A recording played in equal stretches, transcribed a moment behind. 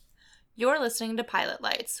You're listening to Pilot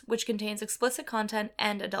Lights, which contains explicit content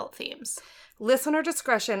and adult themes. Listener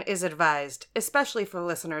discretion is advised, especially for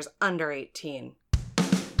listeners under 18.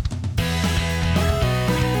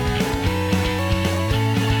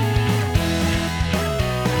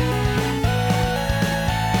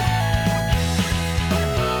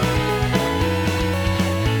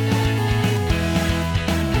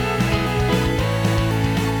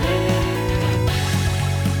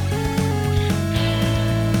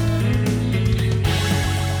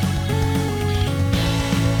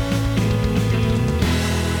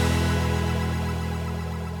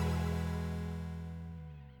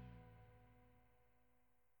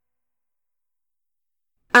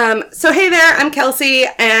 So hey there, I'm Kelsey,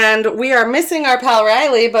 and we are missing our pal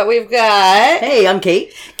Riley, but we've got... Hey, I'm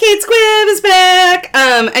Kate. Kate Squibb is back!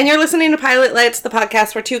 And you're listening to Pilot Lights, the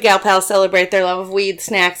podcast where two gal pals celebrate their love of weed,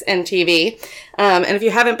 snacks, and TV. And if you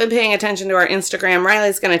haven't been paying attention to our Instagram,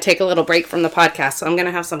 Riley's going to take a little break from the podcast, so I'm going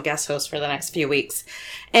to have some guest hosts for the next few weeks.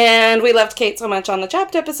 And we loved Kate so much on the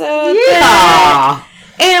Chopped episode. Yeah!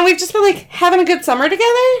 And we've just been, having a good summer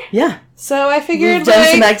together. Yeah. So I figured, we've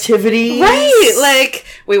done some activities. Right,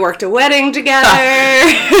 we worked a wedding together.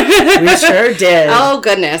 We sure did. Oh,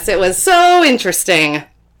 goodness. It was so interesting.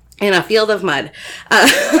 In a field of mud.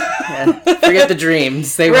 Yeah, forget the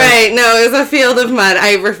dreams. They were... Right, no, it was a field of mud.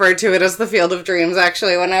 I referred to it as the field of dreams,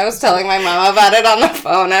 actually, when I was telling my mom about it on the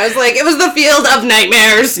phone. I was like, it was the field of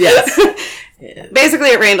nightmares. Yes. Basically,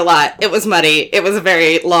 it rained a lot. It was muddy. It was a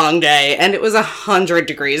very long day. And it was 100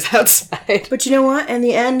 degrees outside. But you know what? In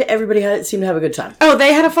the end, everybody seemed to have a good time. Oh,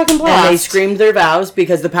 they had a fucking blast. And they screamed their vows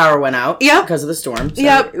because the power went out. Yep. Because of the storm. So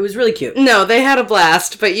yep. It was really cute. No, they had a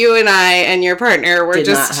blast. But you and I and your partner were Did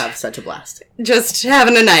not have such a blast. Just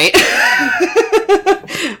having a night.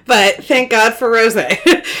 But thank God for rosé.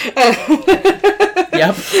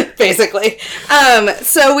 Yep. Basically.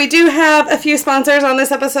 So we do have a few sponsors on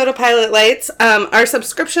this episode of Pilot Lights. Our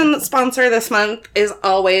subscription sponsor this month is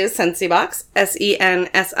always SensiBox,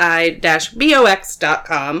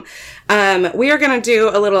 sensi-box.com. We are going to do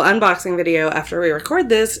a little unboxing video after we record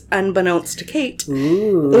this, unbeknownst to Kate.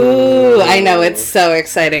 Ooh, I know, it's so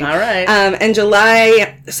exciting. All right. In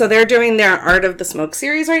July, so they're doing their Art of the Smoke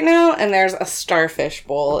series right now, and there's a starfish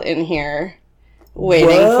bowl in here waiting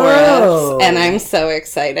for us, and I'm so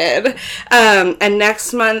excited. And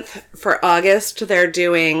next month, for August, they're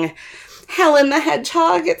doing Helen the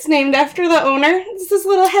Hedgehog. It's named after the owner. It's this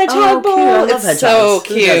little hedgehog bowl. I love it's hedgehogs. so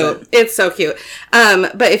cute. It's so cute.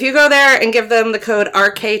 But if you go there and give them the code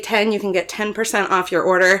RK10, you can get 10% off your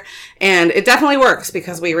order. And it definitely works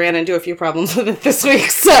because we ran into a few problems with it this week.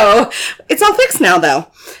 So it's all fixed now, though.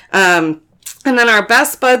 And then our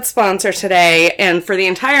Best Bud sponsor today, and for the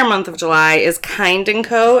entire month of July, is Kind &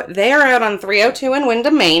 Co. They are out on 302 in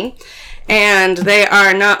Windham, Maine. And they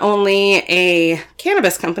are not only a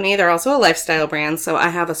cannabis company, they're also a lifestyle brand. So I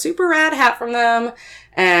have a super rad hat from them,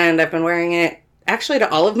 and I've been wearing it actually to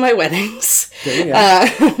all of my weddings. There you go.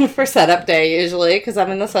 For setup day, usually, because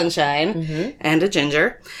I'm in the sunshine and a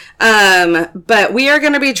ginger. But we are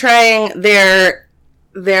going to be trying their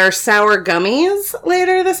sour gummies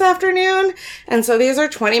later this afternoon. And so these are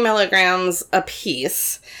 20 milligrams a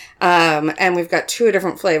piece. And we've got 2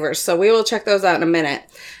 different flavors. So we will check those out in a minute.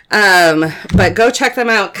 But go check them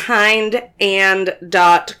out. kindand.co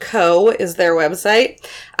is their website.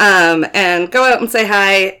 And go out and say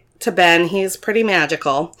hi to Ben. He's pretty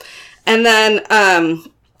magical. And then,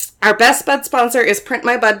 our Best Bud sponsor is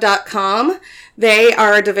printmybud.com. They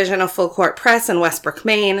are a division of Full Court Press in Westbrook,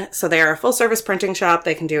 Maine. So they are a full-service printing shop.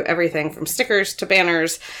 They can do everything from stickers to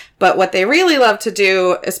banners. But what they really love to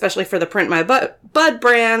do, especially for the Print My Bud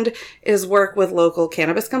brand, is work with local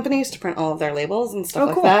cannabis companies to print all of their labels and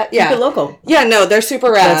stuff like that. Yeah, local. Yeah, no, they're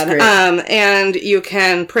super rad. That's great. And you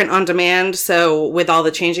can print on demand. So with all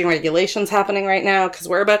the changing regulations happening right now, because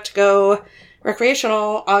we're about to go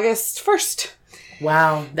recreational August 1st.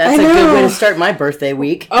 Wow, that's a good way to start my birthday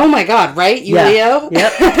week. Oh my God, right? You Leo?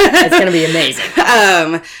 Yep. It's going to be amazing.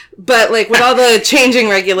 But with all the changing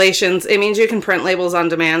regulations, it means you can print labels on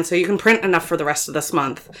demand, so you can print enough for the rest of this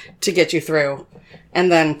month to get you through,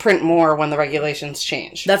 and then print more when the regulations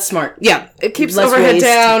change. That's smart. Yeah, it keeps Less overhead waste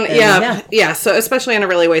down. and, Yeah. So especially in a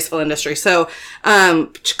really wasteful industry. So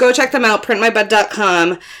go check them out,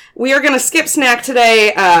 printmybud.com. We are going to skip snack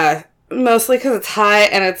today, mostly because it's hot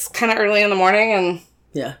and it's kind of early in the morning, and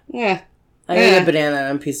Yeah. I ate a banana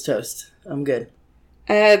and a piece of toast. I'm good.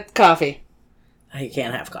 Coffee. I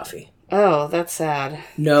can't have coffee. Oh, that's sad.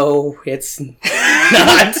 No, it's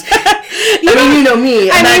not. You I mean, you know me.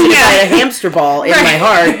 Imagine if I had a yeah. hamster ball in Right. my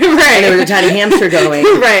heart, Right. and there was a tiny hamster going.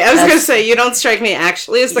 Right. I was going to say, you don't strike me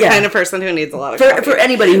actually as the Yeah. kind of person who needs a lot of For coffee.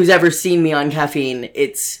 anybody who's ever seen me on caffeine,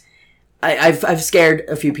 I've scared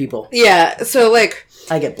a few people. Yeah, so, like,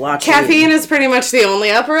 I get blocked. caffeine is pretty much the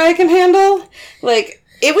only upper I can handle. Like,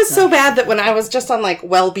 it was so bad that when I was just on, like,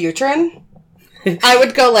 Wellbutrin, I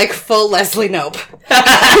would go, like, full Leslie Knope.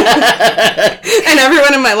 And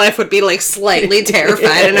everyone in my life would be, like, slightly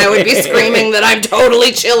terrified, and I would be screaming that I'm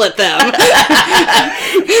totally chill at them.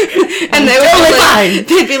 And they would totally be like, fine.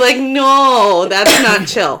 they'd be like, no, that's not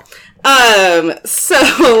chill.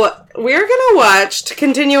 So we're gonna watch, to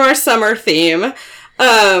continue our summer theme,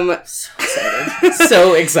 So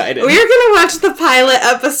excited. we're gonna watch the pilot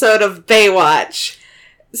episode of Baywatch.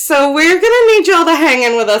 So we're gonna need y'all to hang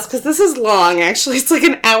in with us, because this is long, actually. It's like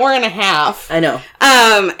an hour and a half. I know.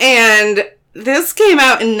 And this came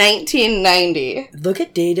out in 1990. Look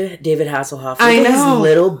at David Hasselhoff. Look I at know. his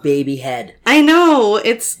little baby head. I know,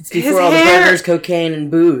 it's Before his all the hair. burgers, cocaine, and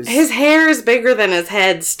booze. His hair is bigger than his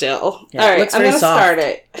head still. Yeah, All it right, looks I'm very gonna soft. start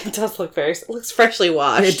it. It does look it looks freshly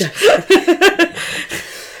washed.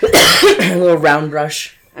 It a little round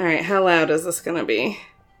brush. All right, how loud is this gonna be?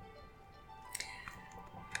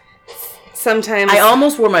 Sometimes I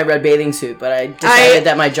almost wore my red bathing suit, but I decided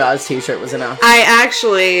that my Jaws t-shirt was enough. I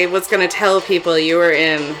actually was gonna tell people you were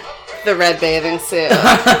in the red bathing suit.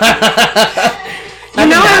 I'm in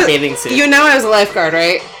that bathing suit. You know I was a lifeguard,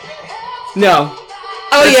 right? No.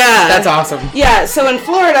 Oh yeah, That's awesome. Yeah, so in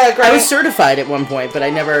Florida, I was certified at one point, but I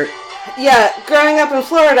never... growing up in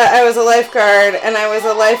Florida, I was a lifeguard, and I was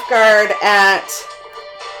a lifeguard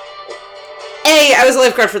I was a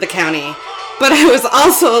lifeguard for the county, but I was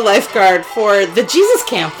also a lifeguard for the Jesus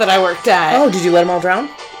camp that I worked at. Oh, did you let them all drown?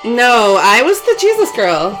 No, I was the Jesus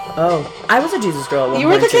girl. Oh, I was a Jesus girl at one You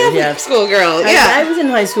were point the Catholic too. Yeah. school girl. I Yeah. was in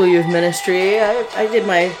high school youth ministry. I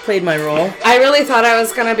played my role. I really thought I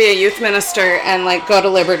was going to be a youth minister and, like, go to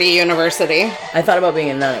Liberty University. I thought about being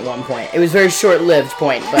a nun at one point. It was a very short-lived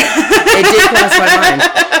point, but it did cross my mind.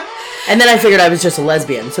 And then I figured I was just a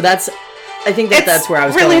lesbian. So that's where I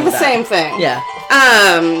was really going with the that. same thing. Yeah.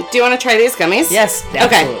 Do you want to try these gummies? Yes, Okay.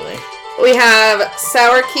 absolutely. We have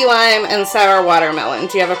sour key lime and sour watermelon.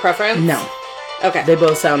 Do you have a preference? No. Okay. They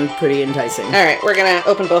both sound pretty enticing. All right, we're going to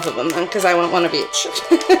open both of them then, because I want one of each.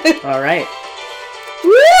 All right.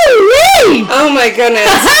 Woo-wee! Oh my goodness.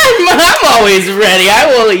 I'm always ready.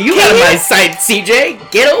 You got my sight,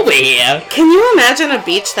 CJ. Get over here. Can you imagine a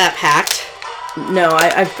beach that packed? No,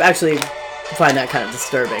 I actually find that kind of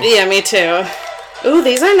disturbing. Yeah, me too. Ooh,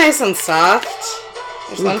 these are nice and soft.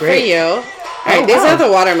 There's Ooh, one great. for you. Alright, these wow. are the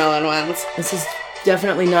watermelon ones. This is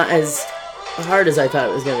definitely not as hard as I thought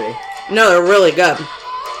it was going to be. No, they're really good.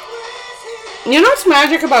 You know what's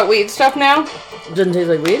magic about weed stuff now? It doesn't taste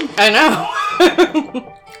like weed? I know.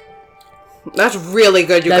 That's really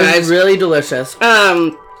good, you That guys. is really delicious.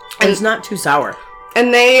 And it's not too sour.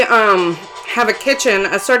 and they have a kitchen,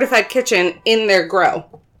 a certified kitchen in their grow.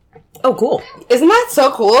 Oh, cool. Isn't that so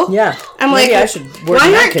cool? Yeah. I'm Maybe like, I should work why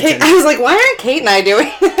in that aren't kitchen. Kate, I was like, why aren't Kate and I doing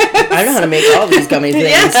this? I know how to make all these gummy things.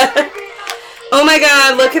 Yeah. Oh my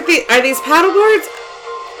god, look at are these paddle boards?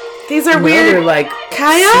 These are No, weird they're like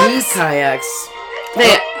kayaks? sea kayaks. They,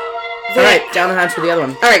 All right, down the hatch for the other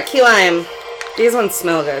one. Alright, key lime. These ones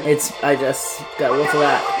smell good. I just got a whiff of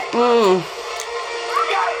that.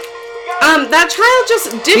 That child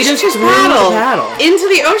just ditched just his threw the paddle paddle. into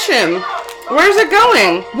the ocean. Where's it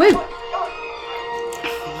going? Wait.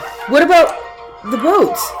 What about the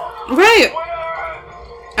boats? Right.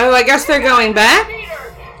 Oh, I guess they're going back?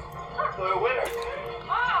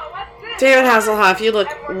 David Hasselhoff, you look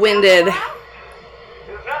winded.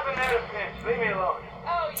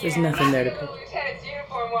 There's nothing there to pick.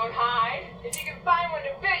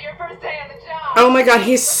 Oh my god,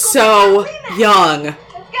 he's so young.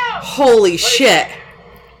 Holy shit.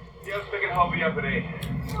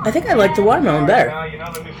 I think I like the watermelon better.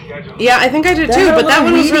 Yeah, I think I did That too, had a but that little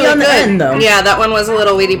one was weedy really on the good. end, though. Yeah, that one was a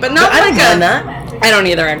little weedy, but not I like don't mind that. I don't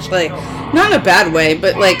either, actually. Not in a bad way,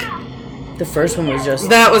 but like The first one was just...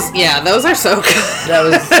 that was those are so good. That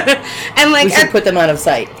was... And like We should put them out of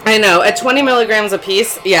sight. I know, at 20 milligrams a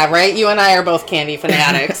piece, yeah, right? You and I are both candy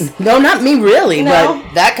fanatics. No, not me really, No.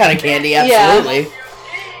 but that kind of candy, Yeah. absolutely.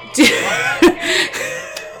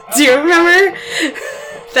 Do you remember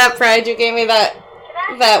that pride you gave me that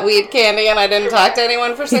weed candy and I didn't talk to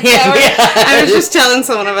anyone for 6 Yeah, hours? yeah. I was just telling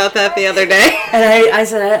someone about that the other day. And I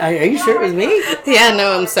said, are you sure it was me? Yeah,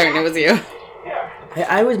 no, I'm certain it was you.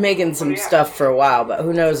 I was making some stuff for a while, but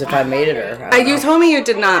who knows if I made it or... I don't You know. told me you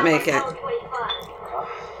did not make it.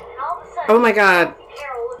 Oh my god.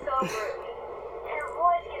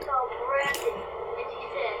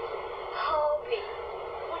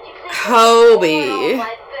 Hobie.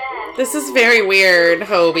 This is very weird,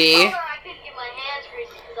 Hobie. I couldn't get my hands greasy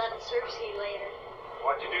because I had to service you later.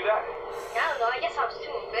 Why'd you do that? I don't know, I guess I was too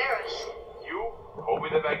embarrassed. You? Hobie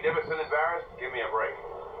the Magnificent embarrassed? Give me a break.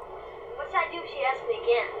 What did I do if she asked me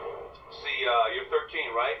again? See, you're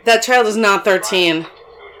 13, right? That child is not 13. See what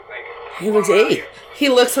you think. He looks 8. He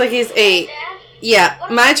looks like he's 8. Dad? Yeah,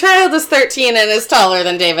 my child is 13 and is taller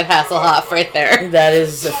than David Hasselhoff right there. That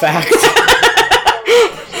is a fact.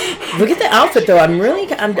 Look at the outfit, though.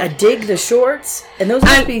 I dig the shorts. And those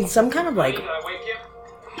must be some kind of, like, Did I wake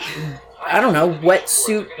you? I don't know,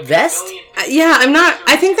 wetsuit vest? Yeah,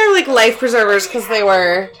 I think they're like life preservers because they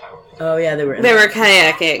were Oh, yeah, they were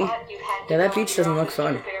kayaking. Yeah, that beach doesn't look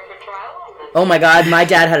fun. Oh, my God. My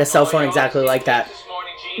dad had a cell phone exactly like that. This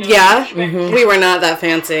morning, Gina. Yeah? Mm-hmm. We were not that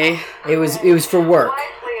fancy. It was for work,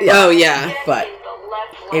 Oh, yeah. but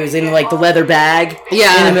it was in, like, the leather bag.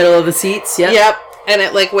 Yeah. In the middle of the seats. Yep. Yep. And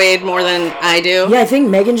it like weighed more than I do. Yeah, I think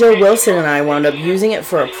Megan Jo Wilson and I wound up using it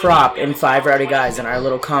for a prop in Five Rowdy Guys in our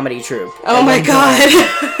little comedy troupe. Oh my god.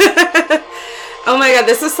 Oh my god,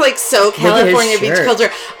 this is like so California beach shirt. culture.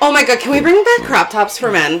 Oh my god, can we bring back crop tops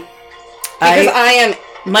for men? Because I am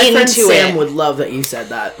My friend into Sam it. would love that you said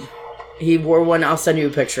that. He wore one. I'll send you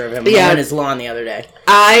a picture of him. Yeah. On his lawn the other day.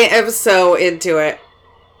 I am so into it.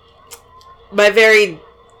 My very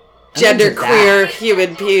genderqueer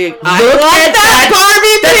human being. I Look love at that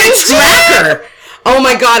Barbie That's a picture! tracker. Oh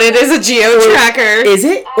my god, it is a geo tracker. Is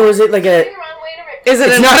it, or is it like a? Is it?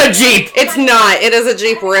 It's not a Jeep. It's not. It is a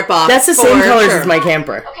Jeep ripoff. That's the same for colors sure. as my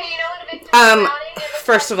camper. Okay, you know what a victim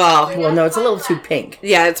First of all, Well, no, it's a little too pink.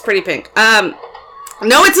 yeah, it's pretty pink. No,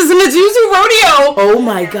 it's a Mizuzu Rodeo, Oh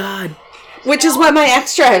my God. which is what my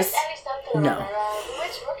ex drives. No.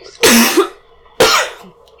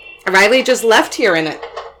 Riley just left here in it.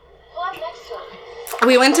 Well, I'm next to him.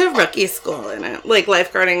 We went to rookie school in it. Like,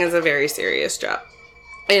 lifeguarding is a very serious job.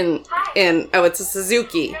 It's a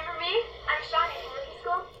Suzuki. Remember me? I'm Shawnee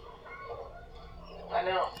from rookie school. I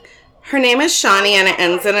know. Her name is Shawnee and it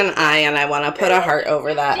ends in an I, and I want to put a heart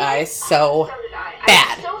over that I so So did I.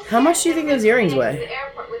 bad. How much do you think those earrings weigh?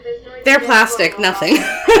 They're plastic, nothing. I know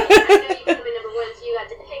you come in number 1, so you got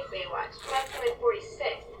to take Baywatch. So I've come in 46.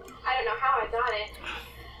 I don't know how I got it.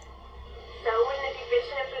 So wouldn't it be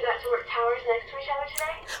bitchin' if we got to work towers next to each other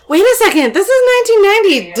today? Wait a second, this is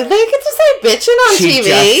 1990. Did they get to say bitchin' on She TV?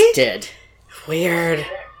 just did. Weird.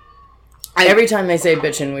 Every time they say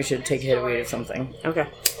bitchin', we should take a hit of weed or something. Okay.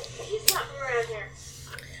 He's not from around here.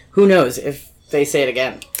 Who knows if they say it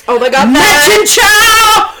again. Oh my god, Matchin'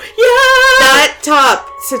 Chow! Yeah! that top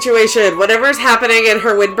situation, whatever's happening in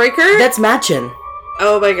her windbreaker. That's Matchin'.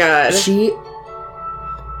 Oh my god. She...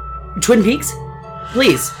 Twin Peaks?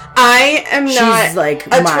 Please. I am She's not like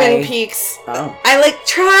a my- Twin Peaks. Oh. I like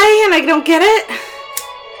try and I don't get it.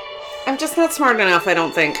 I'm just not smart enough, I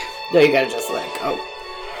don't think. No, you gotta just like, oh.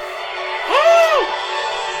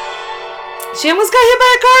 She almost got hit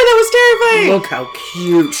by a car. That was terrifying. Look how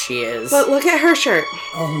cute she is. But look at her shirt.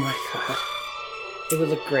 Oh my god. It would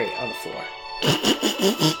look great on the floor.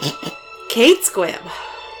 Kate Squibb.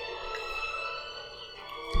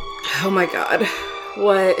 Oh my god.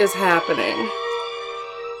 What is happening?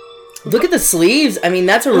 Look at the sleeves. I mean,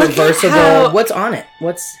 that's a Look at reversible. how- What's on it?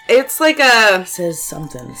 What's... It's like a It says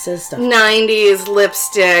something. It says stuff. 90s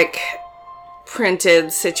lipstick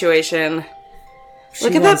printed situation. She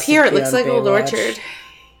Look at that wants to pier. It be looks on like Old Baywatch. Orchard.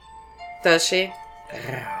 Does she?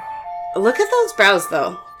 Look at those brows,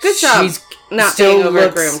 though. Good job. She's not still being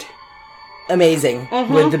looks overgroomed. Amazing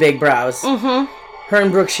with the big brows. Her and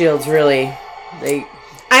Brooke Shields really, they...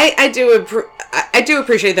 I do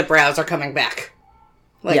appreciate the brows are coming back.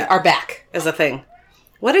 Like, Yeah. are back as a thing.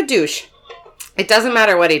 What a douche. It doesn't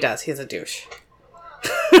matter what he does. He's a douche.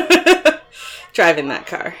 Driving that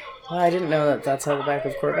car. Well, I didn't know that that's how the back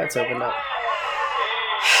of Corvettes opened up.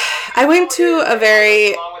 I went to a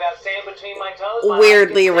very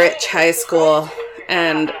weirdly rich high school,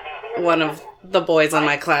 and one of the boys in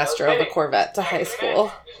my class drove a Corvette to high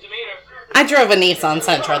school. I drove a Nissan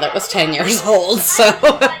Sentra that was 10 years old, so...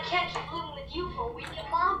 I can't keep living with you for a week and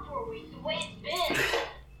Mom for a week, the way it's been.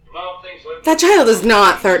 That child is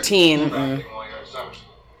not 13. Oh.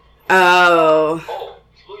 Oh,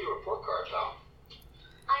 blew your report card down.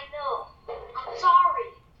 I know. I'm sorry.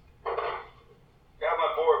 Grab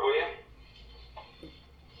my board, will you?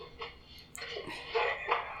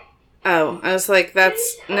 Oh, I was like,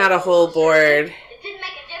 that's not a whole board. It didn't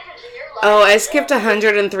make a difference in your life. Oh, I skipped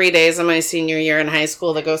 103 days of my senior year in high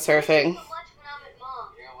school to go surfing. So much when I'm at Mom.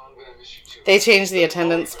 Yeah, well, I'm gonna miss you too. They changed the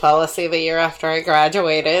attendance policy the year after I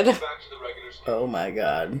graduated. Back to the regular schedule. Oh my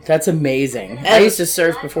god. That's amazing. I used to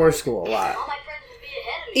surf before school a lot. All my friends would be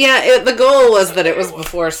ahead of Yeah, the goal was that it was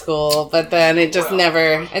before school, but then it just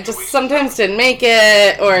sometimes didn't make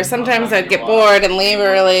it, or sometimes I'd get bored and leave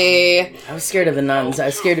early. I was scared of the nuns. I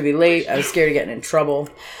was scared to be late. I was scared of getting in trouble.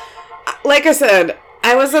 Like I said,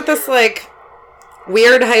 I was at this, like,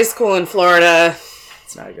 weird high school in Florida.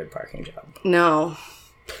 It's not a good parking job. No.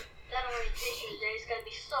 That orientation day is gonna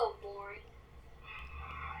be so boring.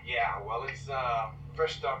 Yeah, well, it's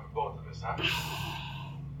fresh start for both of us, huh?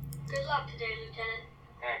 Good luck today, Lieutenant.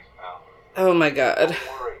 Thanks, pal. Oh my god.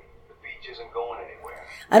 Don't worry, the beach isn't going anywhere.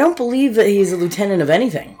 I don't believe that he's a lieutenant of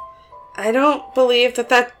anything. I don't believe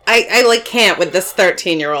that I like, can't with this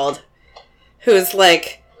 13-year-old who's,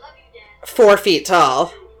 like, I love you, Dad. 4 feet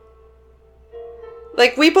tall.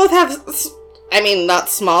 Like, we both have, I mean, not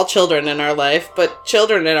small children in our life, but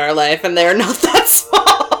children in our life, and they're not that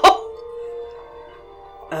small.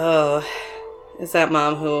 Oh, is that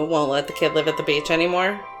mom who won't let the kid live at the beach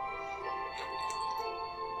anymore?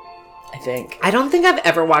 I think. I don't think I've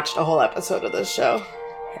ever watched a whole episode of this show.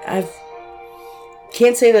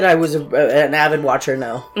 Can't say that I was an avid watcher,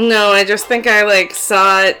 no. No, I just think I, like,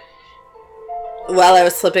 saw it while I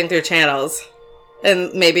was flipping through channels.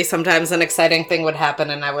 And maybe sometimes an exciting thing would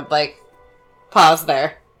happen and I would, like, pause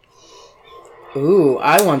there. Ooh,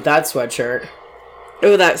 I want that sweatshirt.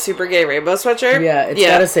 Ooh, that super gay rainbow sweatshirt? Yeah, it's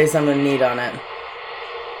gotta say something neat on it.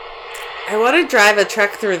 I want to drive a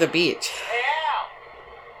truck through the beach.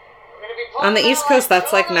 On the East Coast,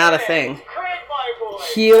 that's, like, not a thing.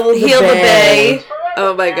 Heal the Bay.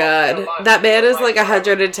 Oh my god. That man is, like,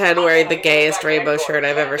 110 wearing the gayest rainbow shirt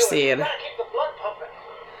I've ever seen. Oh,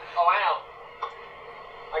 Al.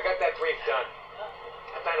 I got that brief done.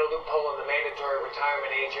 I found a loophole in the mandatory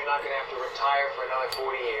retirement age. You're not going to have to retire for another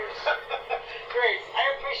 40 years. Great.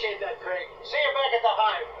 I appreciate that, Craig. See you back at the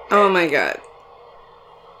Hive. Oh my god.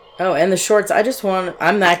 Oh, and the shorts. I'm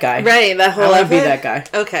that guy. Right, that whole I want to be outfit?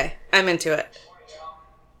 that guy. Okay, I'm into it.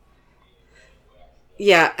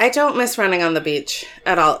 Yeah, I don't miss running on the beach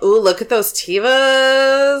at all. Ooh, look at those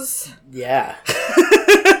Tevas. Yeah.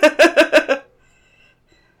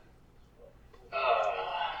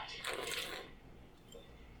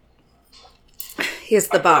 He's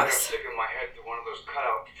the I'm boss. sticking my head through one of those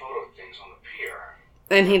cutout photo things on the pier.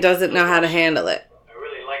 And he doesn't know how to handle it. I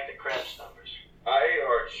really like the crab stuffers. I hate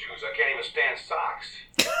hard shoes. I can't even stand socks.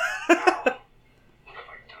 Ow. What have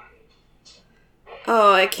I done?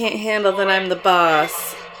 Oh, I can't handle that I'm the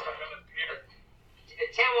boss. 10-1,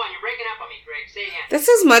 you're breaking up on me, Craig. Say again. This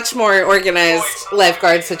is much more organized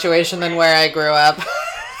lifeguard situation than where I grew up.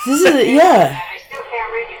 This is, yeah. I still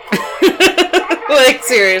can't read you. Like,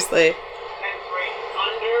 seriously. 10-3,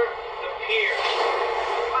 under the pier.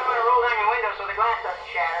 You might want to roll down your window so the glass doesn't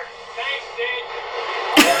shatter. Thanks, Dad.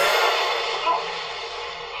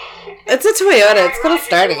 It's a Toyota. It's gonna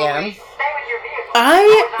start again. Stay with your vehicle.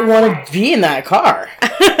 I want to be in that car.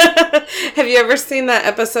 Have you ever seen that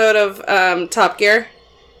episode of Top Gear?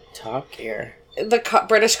 Top Gear. The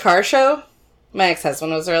British car show? My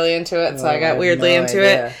ex-husband was really into it, so I got weirdly into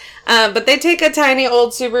it. But they take a tiny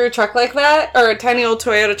old Subaru truck like that, or a tiny old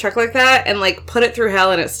Toyota truck like that, and, like, put it through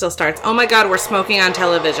hell and it still starts. Oh my god, we're smoking on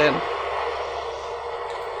television.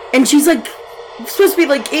 And she's like, supposed to be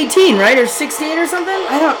like 18, right? Or 16 or something?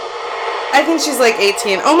 I think she's like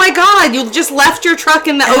 18. Oh my god, you just left your truck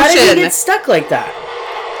in the How ocean. did he get stuck like that?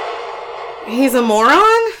 He's a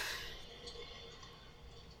moron?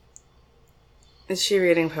 Is she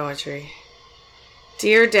reading poetry?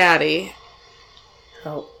 Dear Daddy.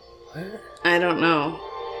 Oh, what? I don't know.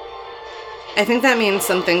 I think that means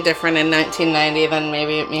something different in 1990 than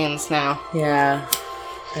maybe it means now. Yeah.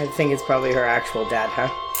 I think it's probably her actual dad, huh?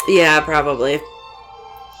 Yeah, probably.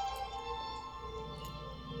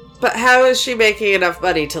 But how is she making enough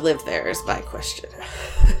money to live there is my question.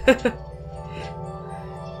 You're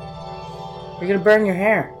gonna burn your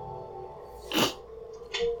hair.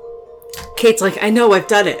 Kate's like, I know, I've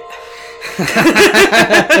done it.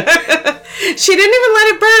 She didn't even let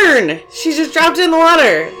it burn. She just dropped it in the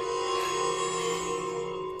water.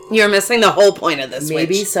 You're missing the whole point of this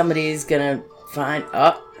Maybe witch. somebody's gonna find...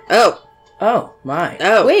 Oh, my.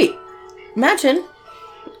 Oh. Wait. Imagine.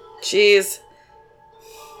 jeez.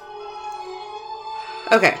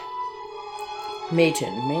 Okay.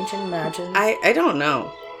 Imagine. I don't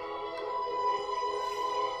know.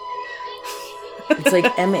 It's like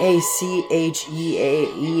MACHEAEN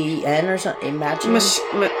or something. Imagine.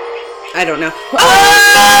 I don't know.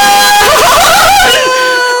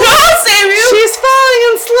 Samuel! She's falling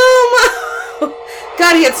in slow-mo.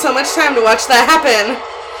 God, he had so much time to watch that happen.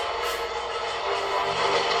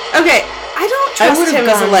 Okay, I don't trust him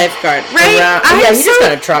as a lifeguard, right? Yeah, he just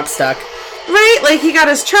got a truck stuck. Right? Like, he got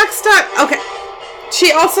his truck stuck. Okay.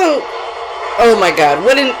 She also, oh my god,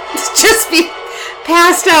 wouldn't just be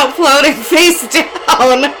passed out floating face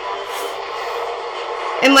down.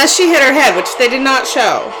 Unless she hit her head, which they did not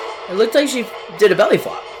show. It looked like she did a belly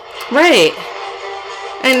flop. Right.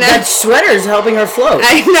 And That sweater's helping her float.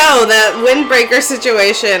 I know that windbreaker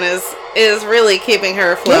situation is really keeping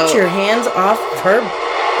her afloat. Get your hands off her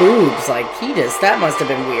boobs, like Ketis. That must have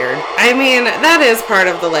been weird. I mean, that is part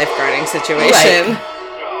of the lifeguarding situation. Right.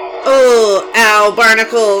 Oh, ow,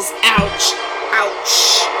 barnacles. Ouch.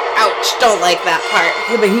 Ouch. Ouch. Don't like that part.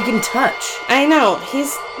 Yeah, but he can touch. I know.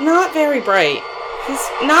 He's not very bright. He's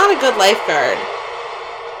not a good lifeguard.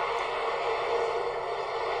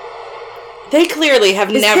 They clearly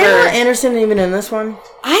have Is never... Pamela Anderson even in this one?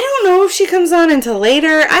 I don't know if she comes on until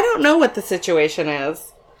later. I don't know what the situation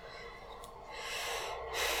is.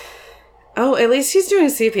 Oh, at least he's doing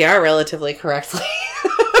CPR relatively correctly.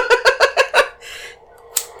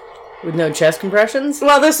 With no chest compressions?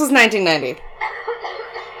 Well, this was 1990.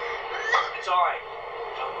 It's alright.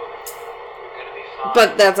 Don't move. You're gonna be fine.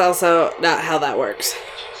 But that's also not how that works.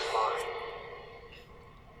 She's fine.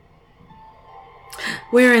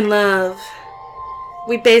 We're in love.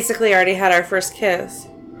 We basically already had our first kiss.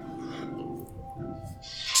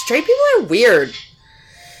 Straight people are weird. Okay,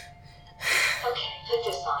 put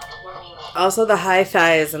this on. Warm you up. Also, the high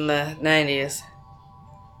thighs in the 90s. Is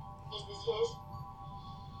this his?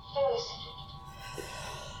 Whose?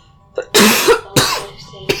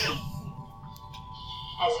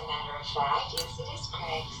 As a matter of fact, yes, it is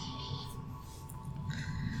Craig's.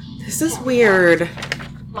 This is weird.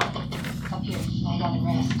 Come on, up here. Lie down and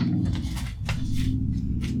rest.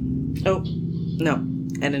 Oh, no.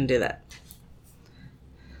 I didn't do that.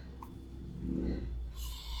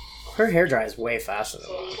 Her hair dries way faster than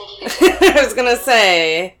So mine. you think you I was gonna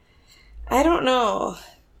say, I don't know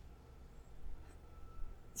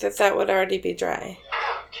if that would already be dry.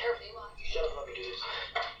 Careful. Shut up, let me do this.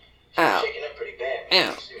 Ow. Shaking up pretty bad.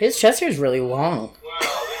 Ow. His chest hair is really long. Well,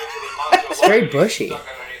 It's very bushy. stuck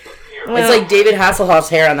underneath the pier. Well, It's like David Hasselhoff's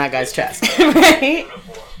hair on that guy's chest. right?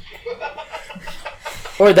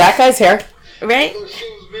 Or that guy's hair. Right? Those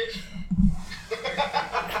shoes, bitch.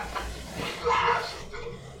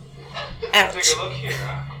 Ouch. Take a look here,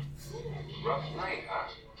 huh? Rough night, huh?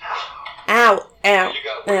 Ow. Ow. You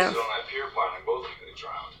got wasted Ow. on that pier piling, both of you could have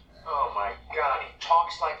drowned. Oh my god, he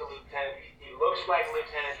talks like a lieutenant. He looks like a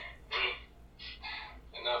lieutenant.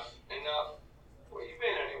 Enough. Where you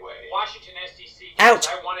been anyway? Washington SDC. Ouch.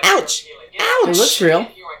 I wanted Ouch. to appeal it. It looks real.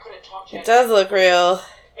 Here, I couldn't talk to It does look real.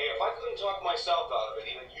 Hey, if I couldn't talk myself out of it,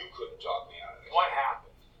 even you couldn't talk me out of it. What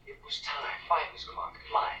happened? It was time. 5 was clock.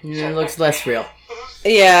 Mine. It looks less real.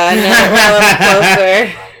 Yeah, now we're a little closer.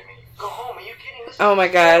 Go home. Are you kidding? This Oh my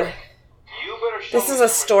god. You better show This me is a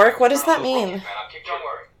some stork? What does respect. that mean? Man, I'll kick Don't your-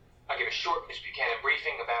 worry. I'll give a short Miss Buchanan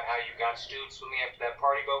briefing about how you got stewed swimming after that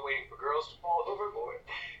party boat waiting for girls to fall overboard.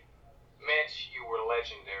 Mitch, you were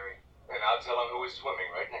legendary. And I'll tell him who is swimming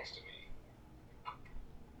right next to me.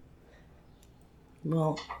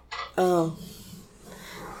 Well, Oh.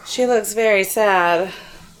 She looks very sad.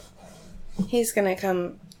 He's gonna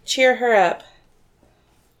come cheer her up.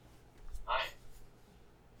 Hi.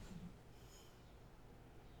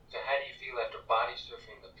 So how do you feel after body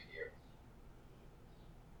surfing the pier?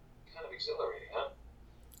 Kind of exhilarating, huh?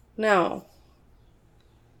 No.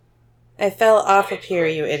 I fell off a pier,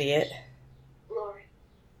 you idiot. Lori.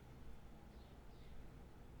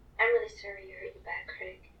 I'm really sorry you hurt your back,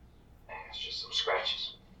 Craig. It's just some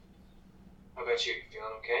scratches. How about you? You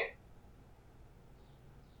feeling okay?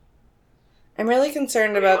 I'm really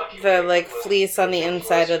concerned about the, fleece on the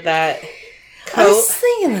inside of that I was coat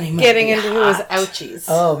thinking that he might getting be into his hot. ouchies.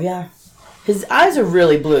 Oh, yeah. His eyes are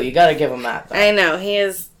really blue. You gotta give him that, though. I know, he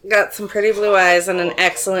has got some pretty blue eyes and an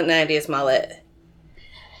excellent 90s mullet.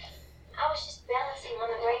 I was just balancing on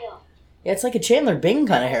the rail. Yeah, it's like a Chandler Bing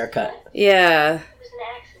kind of haircut. Yeah. It was an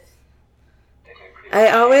accident. I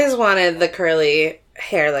always wanted the curly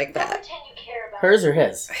hair like Don't that. pretend you care about Hers or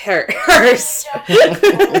his? Hers.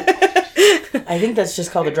 I think that's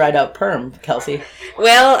just called a dried out perm, Kelsey.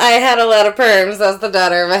 Well, I had a lot of perms as the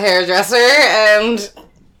daughter of a hairdresser, and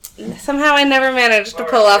somehow I never managed to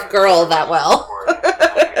pull off girl that well.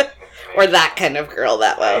 Or that kind of girl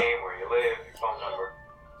that well. Name, where you live, your phone number.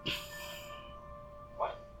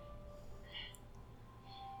 What?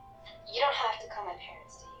 You don't have to call my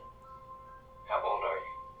parents, do you? How old are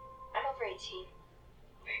you? I'm over 18.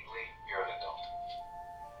 Legally, you're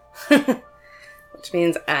an adult. Which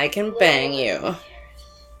means I can bang you. I'm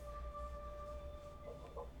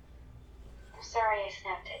sorry I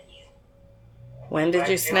snapped at you. When did you I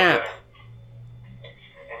feel snap? better.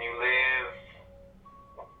 And you live...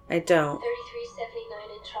 I don't. 3379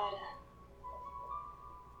 didn't try to.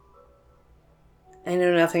 I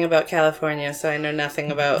know nothing about California, so I know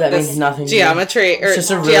nothing about That this means nothing to geometry or It's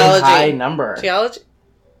just a really geology. high number.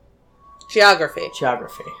 Geography.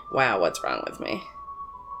 Geography. Wow, what's wrong with me?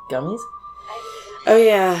 Gummies? Oh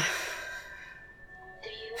yeah.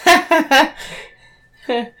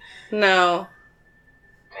 Do you? No.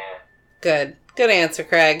 Good. Good answer,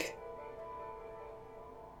 Craig.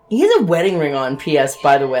 He has a wedding ring on, P.S.,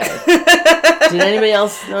 by the way. Did anybody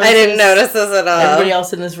else notice I didn't this? notice this at all. Everybody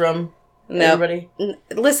else in this room? No. Everybody?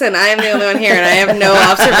 Listen, I am the only one here, and I have no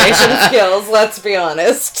observation skills. Let's be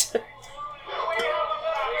honest. A little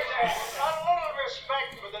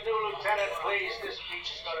respect for the new lieutenant, please. This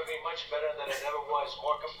beach is going to be much better than it ever was.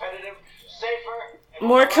 More competitive, safer. And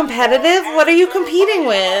More competitive? What are you competing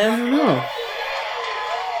with? No.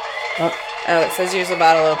 Oh, it says use a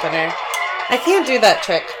bottle opener. I can't do that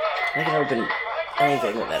trick. I can open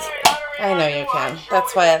anything with this. I know you can.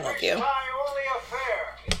 That's why I love you. Only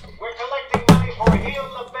affair. We're collecting money for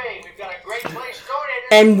Heal the Bay. We've got a great place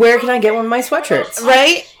donated. And where can I get one of my sweatshirts?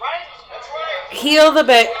 Right? Right? That's right. Heal the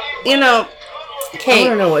bit. You know, I Kate,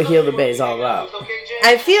 don't know what Heal the Bay is all about. Okay, Jay?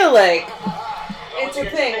 I feel like it's a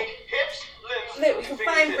thing Hips, lips, that we can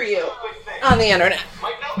fingers, find for you quick thing. on the internet.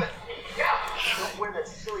 Mike Melvin. Yeah. Don't wear that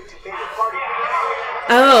silly two-baby party.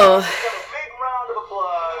 Oh, Have a big round of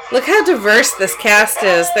applause. look how diverse this cast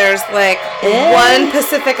is. There's like one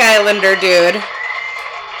Pacific Islander dude.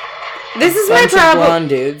 This is my Bunch of problem. blonde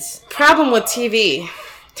dudes. Problem with TV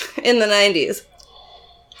in the 90s.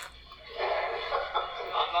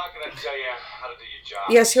 I'm not gonna tell you how to do your job.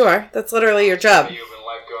 Yes, you are. That's literally your job. Some of you have been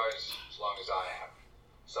lifeguards as long as I have.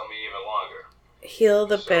 Some of you even longer. Heal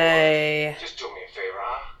the bay. Just do me a favor,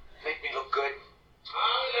 huh? Make me look good.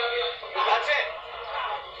 That's it.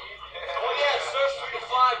 Oh yeah, surf 3 to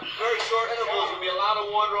 5, very short intervals. There'll be a lot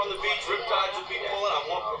of water on the beach. Riptides will be pulling. I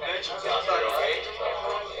want prevention out there, okay?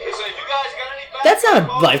 Listen, if you guys got any bad That's not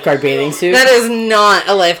a lifeguard bathing suit. That is not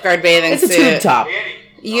a lifeguard bathing It's a suit. tube top. Eddie,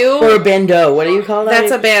 Or a You, bandeau. What do you call that?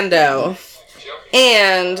 that's a bandeau.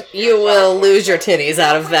 And you will lose your titties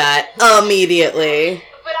out of that immediately.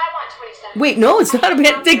 But I want 27. Wait, no, it's not a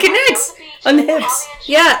band. They connects on the hips.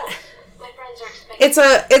 Yeah, My friends are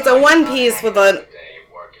expecting. it's a one piece with a. day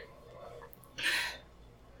you're working.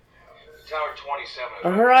 Tower 27.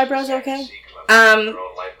 Are her eyebrows okay?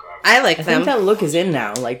 I like I them. think that look is in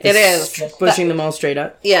now. Like It this is. pushing them all straight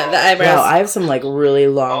up. Yeah, the eyebrows. Wow, I have some like really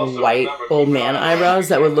long white old man eyebrows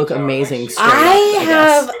that would look amazing straight up. I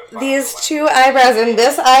guess. have these two eyebrows and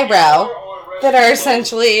this eyebrow that are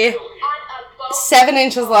essentially 7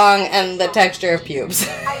 inches long and the texture of pubes.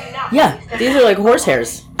 Yeah, these are like horse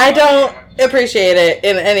hairs. I don't appreciate it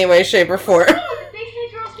in any way, shape, or form. They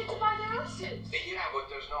say girls get to buy their own suits. Yeah, but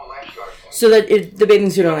there's no lifeguard. So that the bathing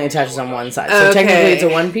suit only attaches on one side. So Okay. technically it's a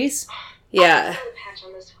one piece. Yeah. The patch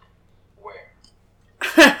on this one.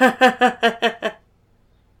 Where?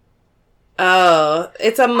 Oh,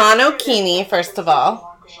 it's a monokini, first of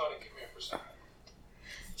all. Shawnee, come here for a second.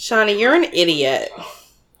 Shawnee, you're an idiot.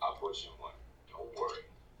 I'll put you in one. Don't worry.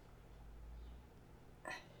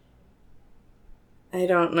 I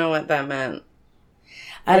don't know what that meant.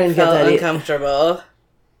 I didn't get felt that either. uncomfortable.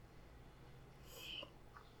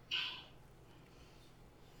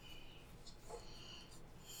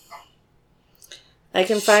 I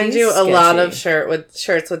can find She's you a lot of sketchy.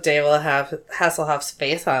 shirts with David Hasselhoff's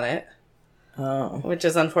face on it, Oh, which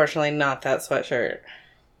is unfortunately not that sweatshirt.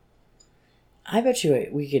 I bet you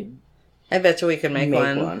we could I bet you we could make make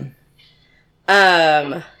one. one.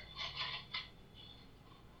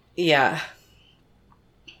 Yeah.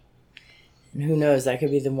 And who knows? That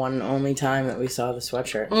could be the one and only time that we saw the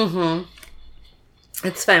sweatshirt. Mm-hmm.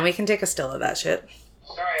 It's fine. We can take a still of that shit.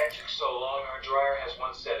 Sorry I took so long. Our dryer has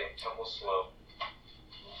one setting. Tumble slow.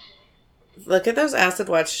 Look at those acid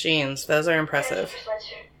wash jeans. Those are impressive. Your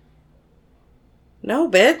sweatshirt. No,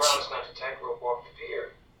 bitch. Promise not to tightrope walk the pier.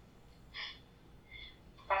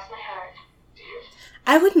 Cross my heart. Do you?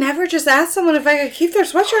 I would never just ask someone if I could keep their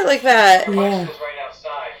sweatshirt like that. Yeah. It's right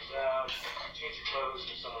outside. Change your clothes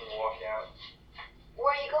and someone will walk out.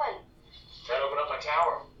 Where are you going? Try to open up my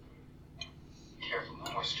tower. Careful,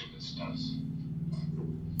 no more stupid stunts.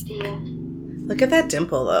 Do you? Look at that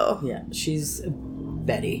dimple, though. Yeah, she's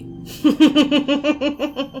Betty.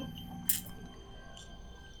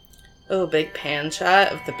 Oh, big pan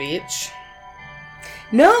shot of the beach.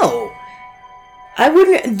 No, I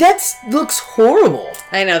wouldn't. That looks horrible.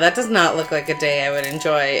 I know, that does not look like a day I would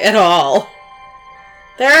enjoy at all.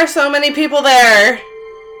 There are so many people there.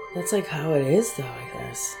 That's like how it is, though. I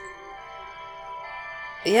guess.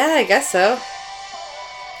 Yeah, I guess so.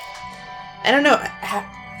 I don't know.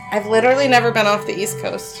 I've literally never been off the East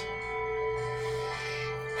Coast.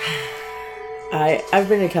 I've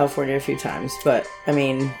been to California a few times, but I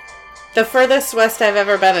mean, The furthest west I've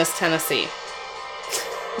ever been is Tennessee.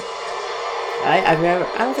 I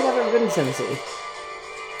don't think I've ever been to Tennessee.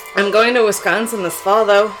 I'm going to Wisconsin this fall,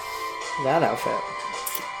 though. That outfit.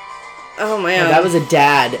 Oh, man. Oh, that was a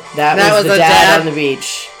dad. That was the a dad on the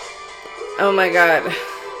beach. Oh, my God.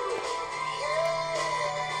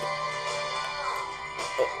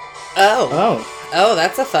 Oh,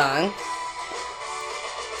 that's a thong.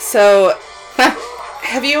 So,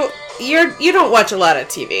 have you don't watch a lot of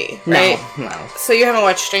TV, right? No. So you haven't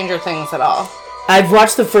watched Stranger Things at all? I've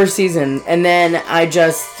watched the first season, and then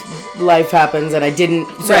life happens, and I didn't,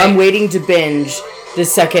 so Right. I'm waiting to binge the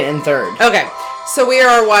second and third. Okay. So we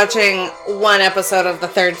are watching one episode of the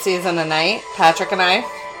third season a night, Patrick and I.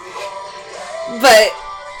 But,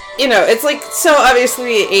 it's like so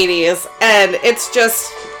obviously 80s, and it's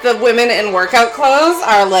just the women in workout clothes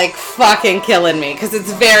are like fucking killing me because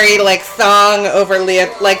it's very like thong overly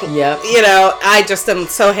like Yep. I just am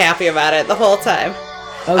so happy about it the whole time.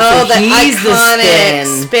 Oh, so the he's iconic the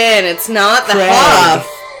spin. It's not the Craig. Huff.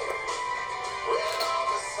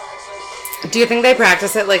 Do you think they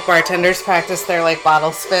practice it like bartenders practice their like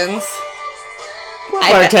bottle spins?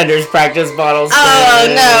 Bartenders practice bottles. Oh,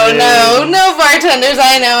 no bartenders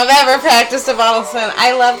I know have ever practiced a bottle spin.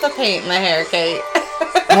 I love the paint in the hair, Kate.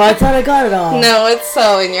 Oh, I thought I got it all. No, it's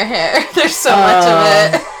so in your hair. There's so much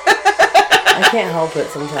of it. I can't help it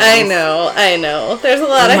sometimes. I know. There's a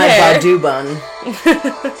lot of my hair. Badu bun.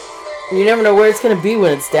 You never know where it's going to be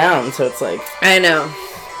when it's down, so it's like... I know.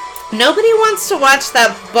 Nobody wants to watch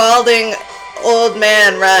that balding old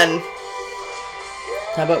man run.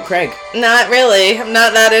 How about Craig? Not really. I'm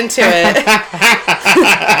not that into it.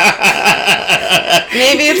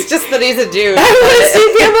 Maybe it's just that he's a dude. I want to see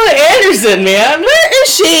Pamela Anderson, man. Where is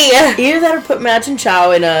she? Either that or put Madge and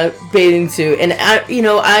Chow in a bathing suit. And,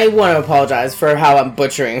 I want to apologize for how I'm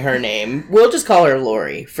butchering her name. We'll just call her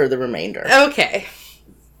Lori for the remainder. Okay.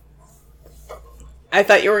 I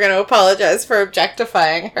thought you were going to apologize for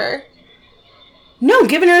objectifying her. No,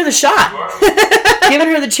 giving her the shot. Giving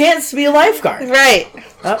her the chance to be a lifeguard. Right.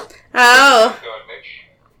 Oh. Oh. Good, Mitch.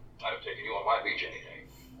 I'd have taken you on my beach any day.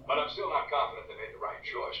 But I'm still not confident they made the right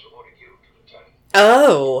choice promoting you to lieutenant.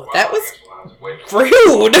 Oh, that was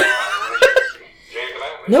rude. rude.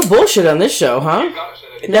 No bullshit on this show, huh?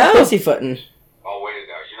 No pussyfooting. Oh, wait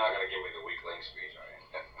now. You're not going to give me the weakling speech, are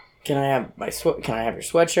you? Can I have your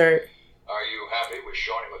sweatshirt? Are you happy with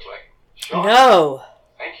Shawnee McClay? Shawnee? No.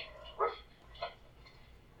 Thank you. Terrific.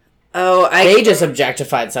 Oh, They just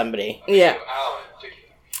objectified somebody. Yeah. Al in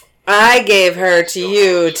particular. I gave her to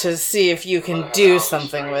you to see if you can do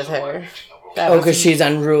something with her. That was- Because she's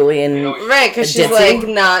unruly and... Right, because she's ditzy? like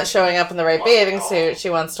not showing up in the right bathing suit. She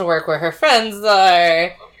wants to work where her friends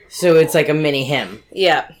are. So it's like a mini him.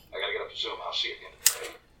 Yeah. I gotta get up to Zoom. I'll see you at the end of the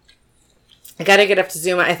day. I gotta get up to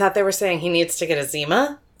Zuma. I thought they were saying he needs to get a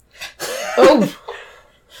Zima. Oh!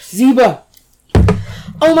 Zeba!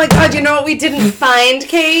 Oh my god, you know what we didn't find,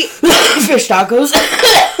 Kate? Fish tacos.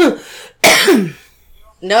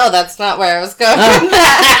 No, that's not where I was going.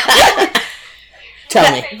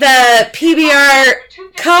 Tell me. The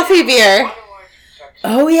PBR coffee beer.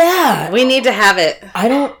 Oh, yeah. We need to have it.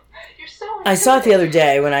 I saw it the other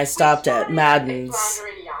day when I stopped at Madden's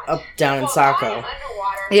up down in Saco.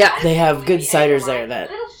 Yeah. They have good ciders there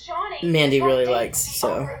that Mandy really likes,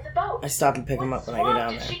 so I stop and pick them up when I go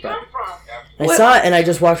down there. But I saw it and I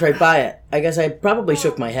just walked right by it. I guess I probably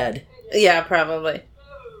shook my head. Yeah, probably.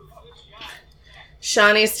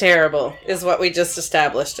 Shawnee's terrible, is what we just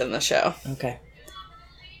established in the show. Okay.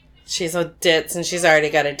 She's a ditz and she's already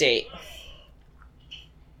got a date.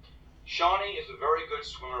 Shawnee is a very good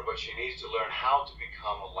swimmer, but she needs to learn how to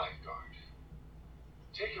become a lifeguard.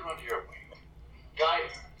 Take her under your wing. Guide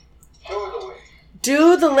her. Show her the way.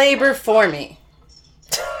 Do the labor for me.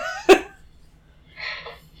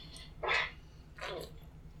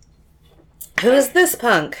 Who is this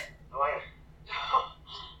punk?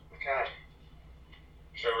 Okay.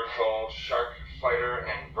 Trevor Cole, Shark Fighter,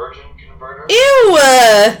 and Virgin Converter. Ew!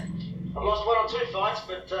 I've lost 1 or 2 fights,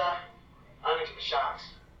 but only to the Sharks.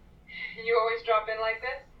 You always drop in like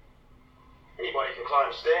this? Anybody can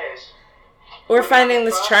climb stairs. We're finding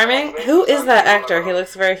this charming. Who is that actor? He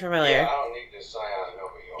looks very Yeah, familiar. I don't need this scion to know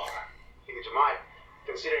who you are. Figured you might,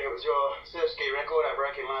 considering it was your surf ski record I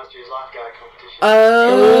broke in last year's lifeguard competition.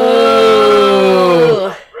 Oh.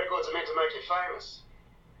 Records are meant to make you famous.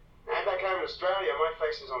 And back home in Australia, my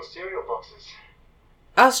face is on cereal boxes.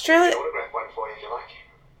 Australia. Autograph one for you if you like.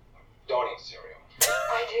 Don't eat cereal.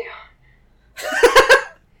 I do.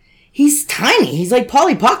 He's tiny. He's like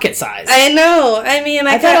Polly Pocket size. I know. I mean,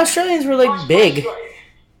 I thought Australians were like big.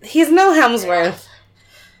 He's no Hemsworth.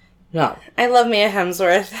 No. I love me a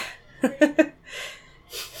Hemsworth.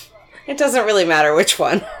 It doesn't really matter which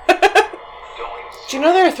one. Do you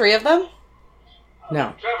know there are 3 of them?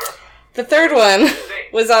 No. The third one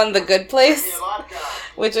was on The Good Place,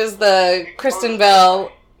 which is the Kristen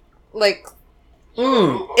Bell, like,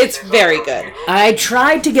 it's very good. I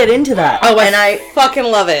tried to get into that. Oh, and I fucking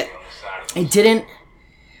love it. I didn't.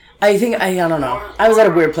 I don't know. I was at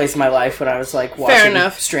a weird place in my life when I was like watching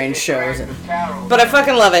strange shows. But I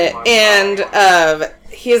fucking love it. And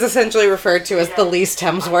he is essentially referred to as the least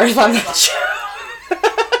Hemsworth on that show.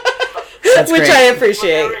 That's which great. I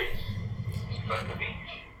appreciate. Which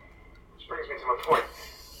brings me to my point.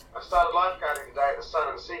 I started lifeguarding today at the Sun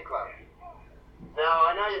and Sea Club. Now,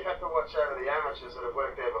 I know you've had to watch over the amateurs that have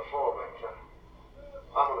worked there before, but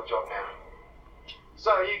I'm on the job now.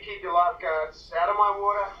 So you keep your lifeguards out of my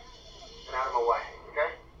water and out of my way,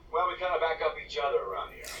 okay? Well, we kind of back up each other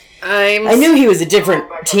around here. I knew he was a different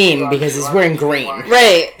team because he's wearing green.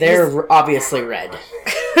 Right. They're obviously red.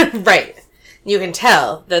 Right. You can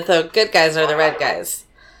tell that the good guys are the red guys.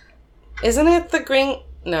 Isn't it the green?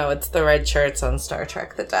 No, it's the red shirts on Star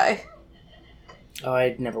Trek that die. Oh,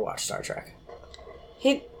 I never watched Star Trek.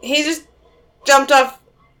 He just jumped off.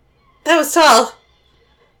 That was tall.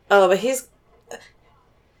 Oh, but he's...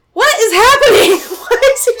 What is happening?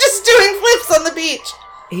 Why is he just doing flips on the beach?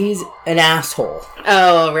 He's an asshole.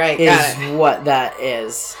 Oh, right. Got Is it. what that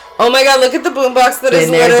is. Oh my god, look at the boombox that is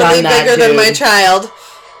Been there, literally done that, bigger than my dude. child.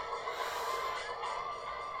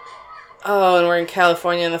 Oh, and we're in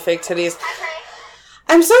California and the fake titties.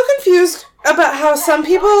 I'm so confused about how some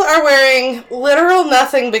people are wearing literal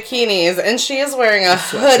nothing bikinis and she is wearing a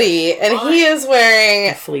hoodie and he is wearing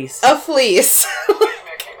A fleece. a fleece. I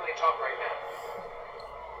can't really talk right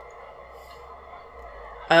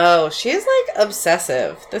now. Oh, she's like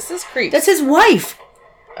obsessive. This is creepy. That's his wife.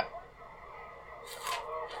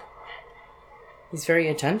 He's very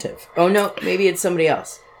attentive. Oh no, maybe it's somebody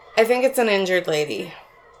else. I think it's an injured lady.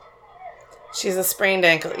 She's a sprained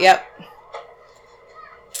ankle. Yep.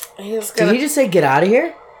 He's gonna... Did he just say get out of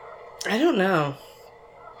here? I don't know.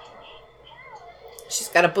 She's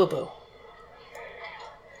got a boo-boo.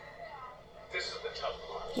 This is the tough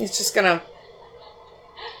part. He's just gonna...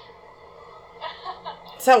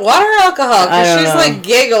 Is that water or alcohol? I Because don't she's know. like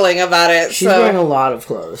giggling about it. She's wearing a lot of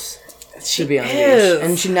clothes. Should be on the is.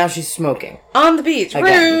 beach. And now she's smoking. On the beach.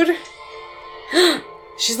 Again. Rude.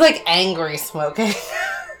 She's like angry smoking.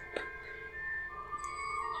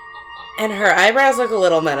 And her eyebrows look a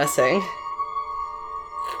little menacing.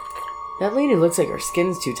 That lady looks like her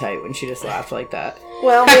skin's too tight when she just laughed like that.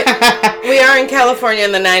 Well, we are in California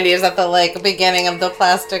in the 90s at the like beginning of the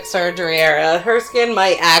plastic surgery era. Her skin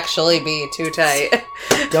might actually be too tight.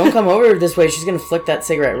 Don't come over this way. She's gonna flick that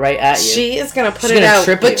cigarette right at you. She is gonna put She's it gonna out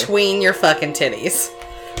trip you. between your fucking titties.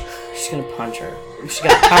 She's gonna punch her. She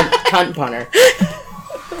got cunt punter.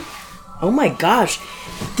 Oh my gosh.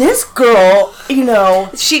 This girl, you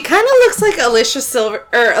know... She kind of looks like Alicia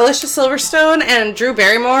Silverstone and Drew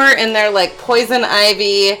Barrymore in their like Poison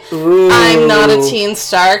Ivy, Ooh. I'm Not a Teen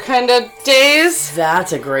Star kind of days.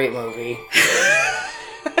 That's a great movie.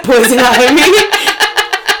 Poison Ivy?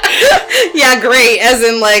 Yeah, great, as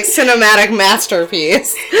in like cinematic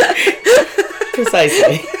masterpiece.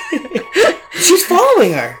 Precisely. She's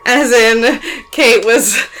following her. As in, Kate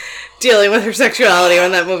was dealing with her sexuality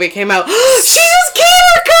when that movie came out. She just came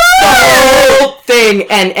her car! The whole thing,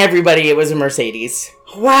 and everybody, it was a Mercedes.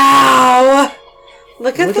 Wow!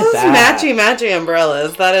 Look at Look at those that. matchy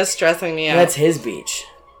umbrellas. That is stressing me out. That's his beach.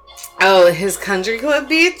 Oh, his country club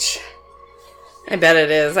beach? I bet it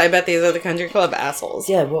is. I bet these are the country club assholes.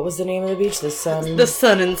 Yeah, what was the name of the beach? The Sun... The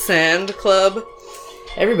Sun and Sand Club.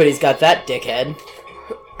 Everybody's got that dickhead.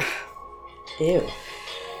 Ew.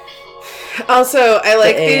 Also, I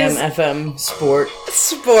like The AM, these FM, sport.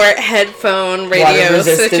 headphone radio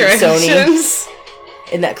Water-resistant situations.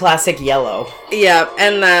 In that classic yellow. Yeah,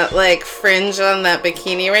 and that like fringe on that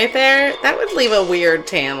bikini right there, that would leave a weird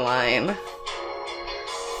tan line.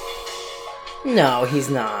 No, he's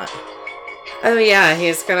not. Oh yeah,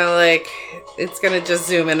 he's gonna like, it's gonna just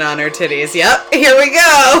zoom in on her titties. Yep, here we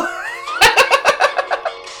go!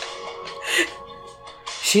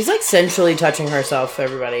 She's like sensually touching herself,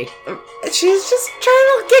 everybody. She's just trying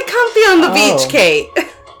to get comfy on the beach, Kate.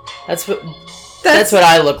 That's what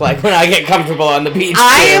I look like when I get comfortable on the beach.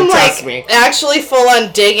 I too, am trust like me. actually full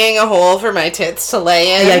on digging a hole for my tits to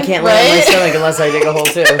lay in. Yeah, I can't lay on my right? stomach unless I dig a hole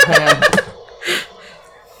too. I know.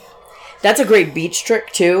 That's a great beach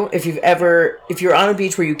trick too. If you're on a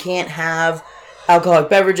beach where you can't have alcoholic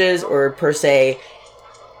beverages or per se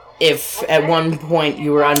if at one point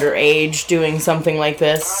you were underage doing something like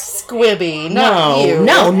this. Squibby, not you.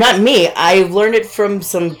 No, not me. I learned it from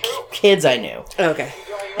some kids I knew. Okay.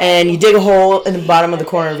 And you dig a hole in the bottom of the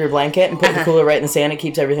corner of your blanket and put the cooler right in the sand. It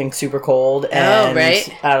keeps everything super cold and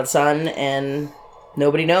out of the sun, and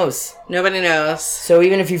nobody knows. Nobody knows. So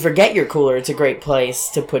even if you forget your cooler, it's a great place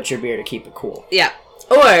to put your beer to keep it cool. Yeah.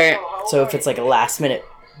 Or... So if it's like a last-minute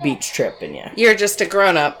beach trip and you're just a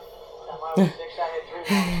grown-up.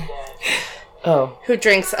 Oh. Who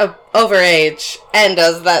drinks overage and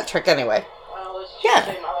does that trick anyway.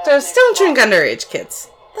 Yeah. So don't drink underage, kids.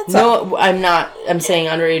 That's all. No, I'm not. I'm saying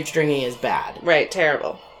underage drinking is bad. Right,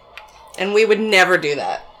 terrible. And we would never do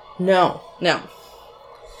that. No. No.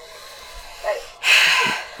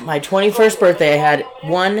 My 21st birthday, I had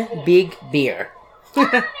one big beer.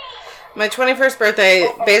 My 21st birthday,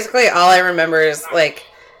 basically all I remember is, like,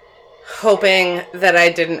 hoping that I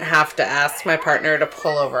didn't have to ask my partner to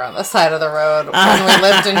pull over on the side of the road when we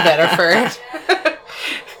lived in Bedford.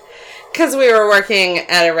 Because we were working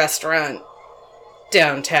at a restaurant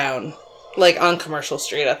downtown, like on Commercial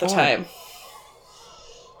Street at the time.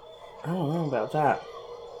 I don't know about that.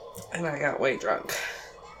 And I got way drunk.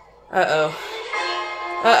 Uh-oh.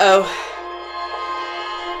 Uh-oh.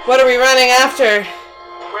 What are we running after?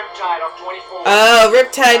 Riptide off 24. Oh,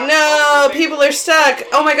 Riptide. No! People are stuck.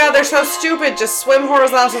 Oh my god, they're so stupid. Just swim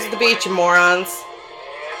horizontal to the beach, you morons.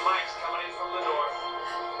 And Mike's coming in from the north.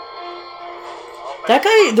 That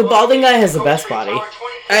guy, the balding guy, has the best body.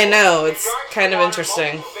 I know. It's kind of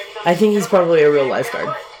interesting. I think he's probably a real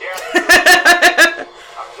lifeguard.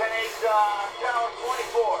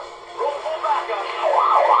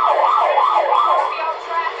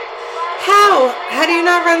 How do you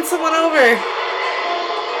not run someone over?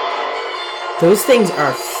 Those things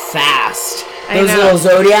are fast. I Those know. little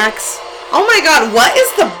Zodiacs. Oh my god, what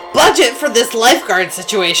is the budget for this lifeguard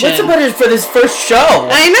situation? What's the budget for this first show?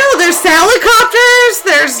 I know, there's helicopters,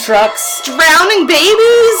 there's Trucks. drowning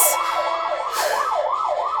babies.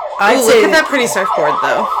 I'd Ooh, say look at that pretty surfboard,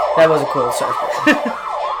 though. that was a cool surfboard.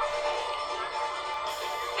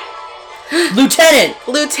 Lieutenant!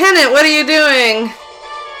 Lieutenant, what are you doing?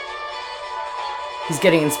 He's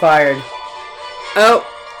getting inspired. Oh.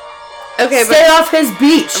 Okay, Stay off his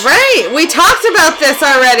beach! Right, we talked about this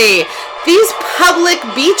already. These public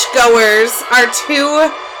beachgoers are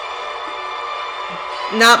too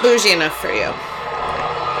not bougie enough for you.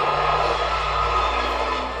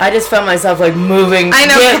 I just found myself like moving. I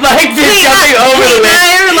know, like just jumping over the waves.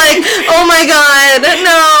 I am like, oh my god,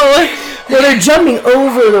 no. Well, they're jumping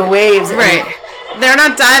over the waves. Right. They're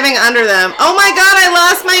not diving under them. Oh my god, I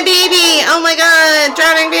lost my baby. Oh my god,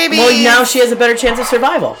 drowning baby. Well, now she has a better chance of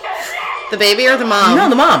survival. The baby or the mom? No,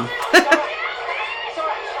 the mom.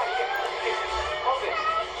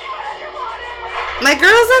 My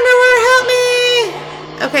girl's underwear, help me.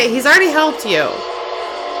 Okay, he's already helped you.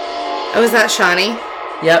 Oh, is that Shawnee?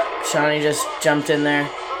 Yep, Shawnee just jumped in there.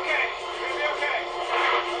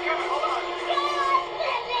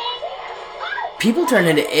 People turn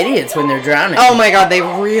into idiots when they're drowning. Oh my god, they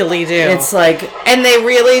really do. It's like... And they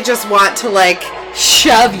really just want to, like,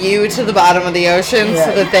 shove you to the bottom of the ocean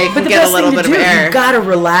so that they can get a little bit of air. You gotta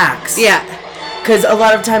relax. Yeah. Because a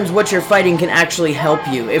lot of times what you're fighting can actually help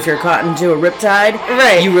you. If you're caught into a riptide,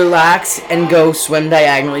 right, you relax and go swim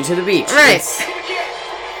diagonally to the beach. Right.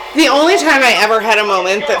 The only time I ever had a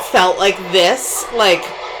moment that felt like this, like,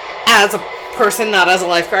 as a person, not as a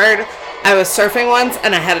lifeguard, I was surfing once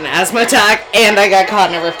and I had an asthma attack and I got caught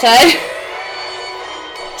in a riptide.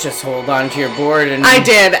 Just hold on to your board and... I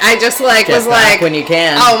did. I just, like, was like... when you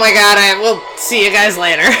can. Oh my god, I will see you guys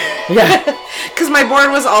later. Yeah. Because my board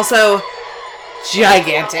was also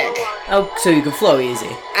gigantic. Oh, so you could flow easy.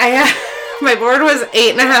 My board was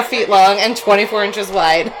 8.5 feet long and 24 inches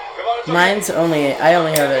wide. I only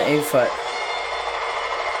have an 8 foot.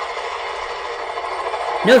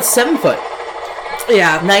 No, it's 7 foot.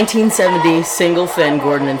 Yeah. 1970 single fin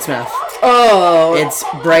Gordon and Smith. Oh. It's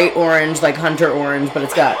bright orange, like hunter orange,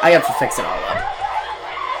 but I have to fix it all up.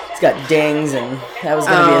 It's got dings, and that was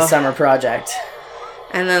going to be a summer project.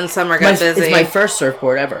 And then summer got busy. It's my first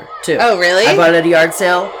surfboard ever, too. Oh, really? I bought it at a yard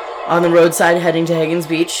sale on the roadside heading to Higgins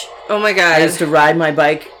Beach. Oh my god. I used to ride my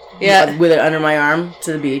bike Yeah. with it under my arm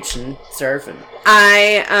to the beach and surf. And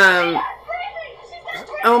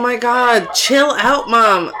oh my god, chill out,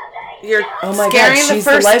 Mom. You're oh my scaring god, the she's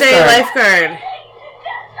first day lifeguard.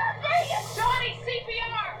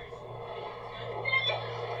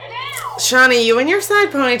 Shawnee, you and your side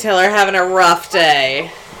ponytail are having a rough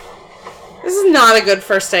day. This is not a good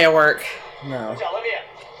first day of work. No.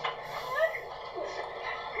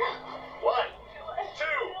 What?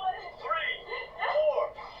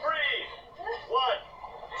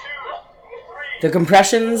 The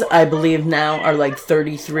compressions, I believe now, are like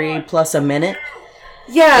 33 plus a minute.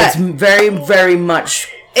 Yeah. It's very, very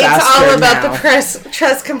much It's faster all about now. the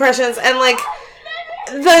chest compressions and, like,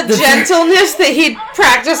 the gentleness that he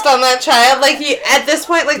practiced on that child. Like, at this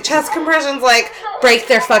point, like, chest compressions, like, break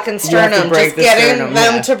their fucking sternum. Just getting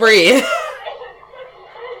them to breathe.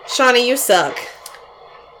 Shawnee, you suck.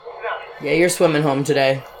 Yeah, you're swimming home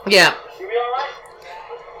today. Yeah.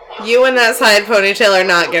 You and that side ponytail are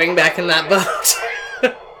not getting back in that boat.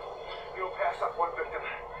 You'll pass up one victim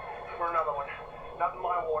for another one. Not in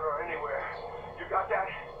my water or anywhere. You got that?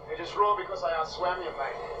 It is wrong because I outswam you,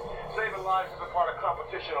 mate. Saving lives is a part of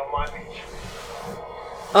competition on my beach.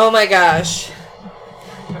 Oh my gosh.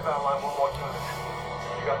 Step out of line one more time.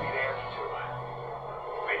 You got me the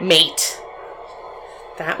answer to. Mate.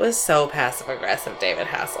 That was so passive-aggressive, David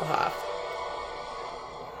Hasselhoff.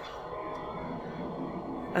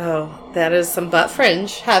 Oh, that is some butt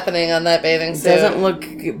fringe happening on that bathing suit. Doesn't look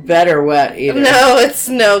better wet either. No, it's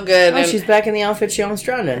no good. Oh, she's back in the outfit she almost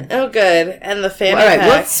drowned in. Oh, good. And the fanny All right,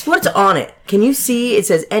 pack. what's on it? Can you see? It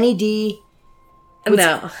says NED.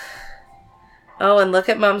 No. Oh, and look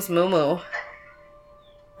at Mom's moo-moo.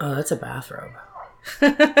 Oh, that's a bathrobe.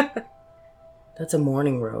 That's a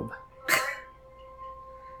morning robe.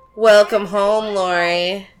 Welcome home,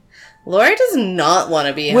 Lori. Lori does not want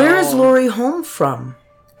to be home. Where is Lori home from?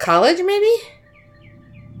 College, maybe?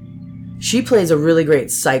 She plays a really great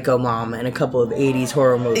psycho mom in a couple of 80s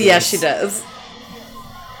horror movies. Yeah, she does.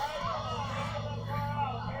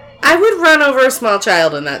 I would run over a small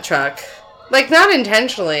child in that truck. Like, not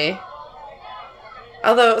intentionally.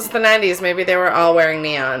 Although it was the 90s, maybe they were all wearing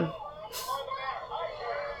neon.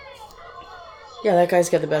 Yeah, that guy's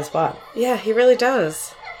got the best spot. Yeah, he really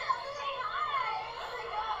does.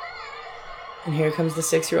 And here comes the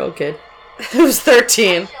 6-year-old kid. Who's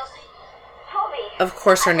 13. Of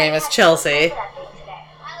course her name is Chelsea.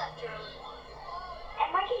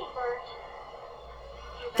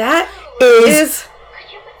 That is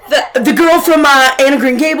the girl from Anna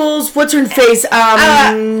Green Gables. What's her face?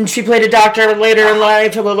 She played a doctor later in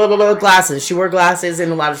life. Blah, blah, blah, blah, glasses. She wore glasses in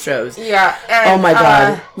a lot of shows. Yeah. Oh my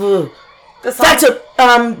god. That's a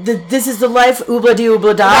This Is the Life. Oobla dee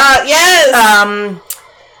oobla da. Yes.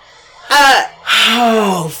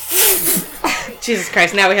 Oh. Jesus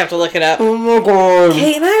Christ! Now we have to look it up. Oh my god.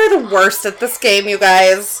 Kate and I are the worst at this game, you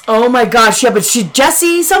guys. Oh my gosh, yeah, but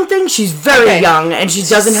Jessie something? She's very young, and she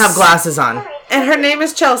doesn't have glasses on. And her name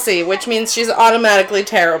is Chelsea, which means she's automatically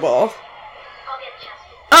terrible.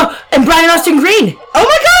 Oh, and Brian Austin Green! Oh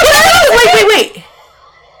my god! Wait!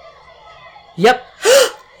 Yep.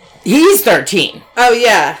 He's 13. Oh,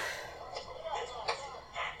 yeah.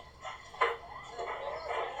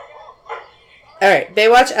 Alright,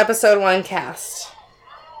 Baywatch Episode 1 cast.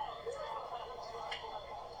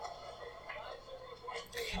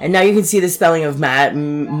 And now you can see the spelling of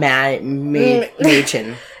Machen.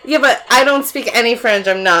 Yeah, but I don't speak any French.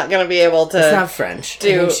 I'm not going to be able to... It's not French.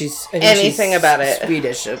 Do I think anything about it.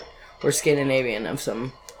 Swedish or Scandinavian of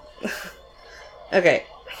some... Okay.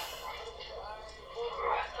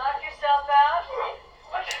 Lock yourself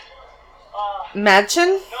out?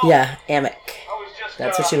 Madchen? Yeah, Amick.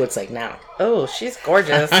 That's what she looks like now. Oh, she's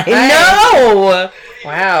gorgeous. I know!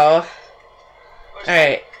 Wow.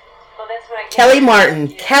 Alright. Well, that's what I Kelly Martin.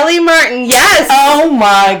 Kelly Martin, yes! Oh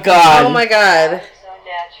my god. Oh my god. so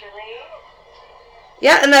naturally.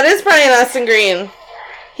 Yeah, and that is Brian Austin Green.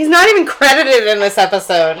 He's not even credited in this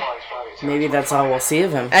episode. Maybe that's all we'll see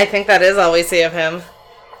of him. I think that is all we see of him.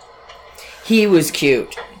 He was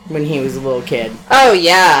cute when he was a little kid. Oh,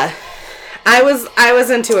 yeah. I was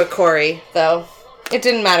into a Corey, though. It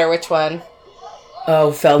didn't matter which one.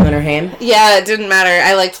 Oh, Feldman or Haim? Yeah, it didn't matter.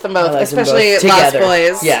 I liked them both, I liked them especially both Lost together.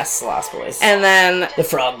 Boys. Yes, Lost Boys. And then the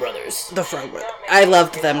Frog Brothers. The Frog Brothers. I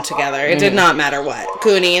loved them together. It did not matter what.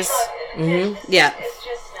 Goonies. Mm-hmm. Yeah. It's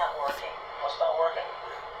just not working. What's not working?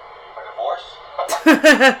 A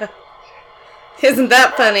divorce? Isn't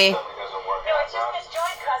that funny? No, it's just this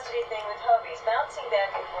joint custody thing with Hobie's bouncing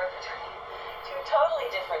back and forth between two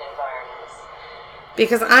totally different environments.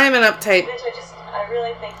 Because I'm an uptight Bitch, I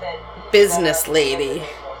really think that business lady.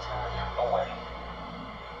 No way.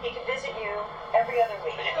 He could visit you every other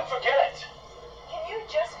week. You can forget it. Can you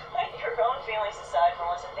just put your own feelings aside for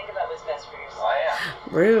once and think about what's best for yourself? I am.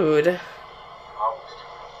 Rude. Almost.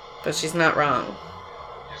 But she's not wrong.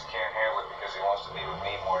 He just can't handle it because he wants to be with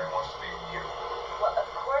me more than he wants to be with you. Well,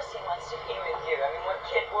 of course he wants to be with you. I mean, what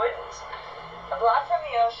kid wouldn't? A block from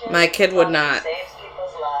the ocean. My kid would not. Saves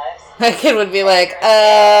people's lives. My kid would be like,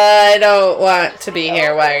 I don't want to be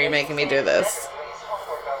here. Why are you making me do this?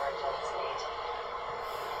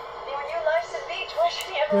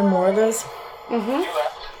 Are there more of those?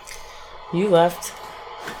 You left.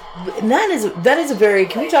 And that is a very...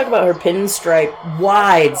 Can we talk about her pinstripe,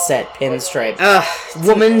 wide set pinstripe,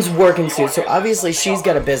 woman's working suit? So obviously she's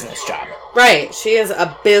got a business job. Right. She is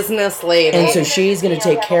a business lady. And so she's going to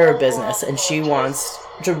take care of business, and she wants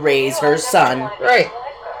to raise her son. Right.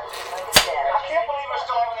 I can't believe we're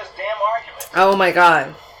still having this damn argument. Oh my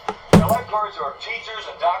god. The lifeguards are teachers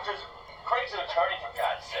and doctors. Craig's an attorney, for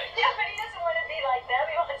God's sake. Yeah, but he doesn't want to be like them.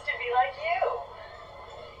 He wants to be like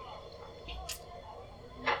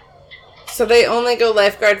you. So they only go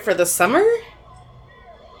lifeguard for the summer?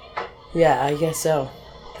 Yeah, I guess so.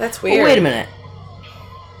 That's weird. Oh, wait a minute.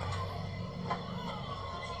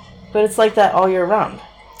 But it's like that all year round.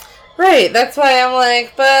 Right, that's why I'm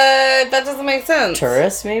like, but that doesn't make sense.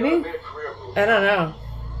 Tourists, maybe? I don't know.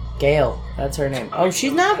 Gail, that's her name. Oh,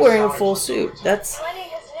 she's not wearing a full suit. That's...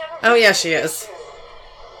 Oh, yeah, she is.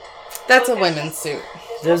 That's a women's suit.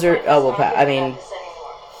 Those are elbow pads. I mean,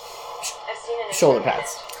 shoulder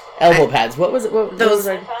pads. Elbow pads. What was it? Those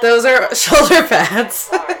are shoulder pads.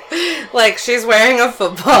 Like she's wearing a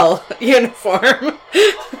football uniform.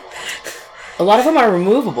 A lot of them are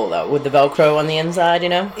removable, though, with the Velcro on the inside, you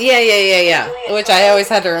know? Yeah. Which I always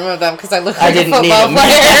had to remove them because I look like a football player.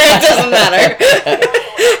 It doesn't matter.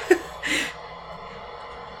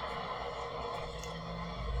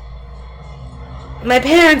 My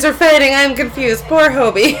parents are fighting. I'm confused. Poor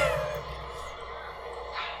Hobie.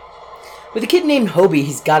 With a kid named Hobie,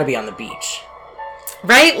 he's got to be on the beach.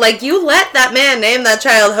 Right? Like, you let that man name that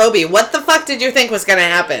child Hobie. What the fuck did you think was going to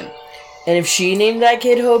happen? And if she named that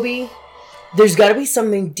kid Hobie, there's got to be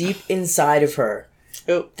something deep inside of her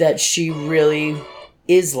that she really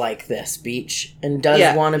is like this, Beach, and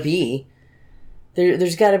does want to be.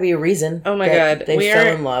 There's got to be a reason. Oh my god. They fell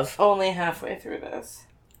in love. Only halfway through this.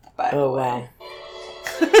 Oh, wow.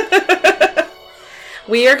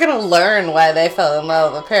 We are going to learn why they fell in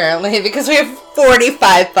love, apparently, because we have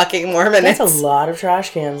 45 fucking more minutes. That's a lot of trash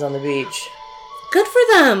cans on the beach. Good for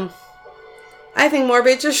them. I think more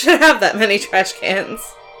beaches should have that many trash cans.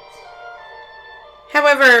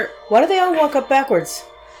 However... Why do they all walk up backwards?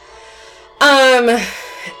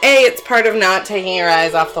 It's part of not taking your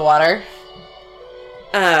eyes off the water.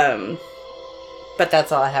 But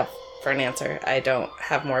that's all I have for an answer. I don't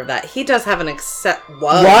have more of that. He does have an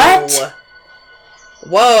Whoa. What?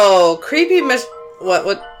 Whoa. Creepy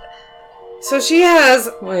What? So she has...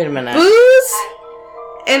 Wait a minute. Booze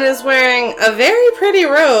and is wearing a very pretty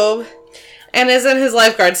robe and is in his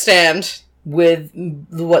lifeguard stand. With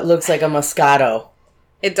what looks like a Moscato.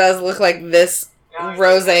 It does look like this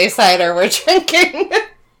rosé cider we're drinking.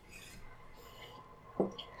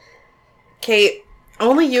 Kate,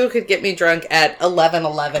 only you could get me drunk at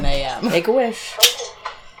 11:11 a.m. Make a wish.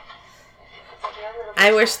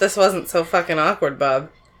 I wish this wasn't so fucking awkward,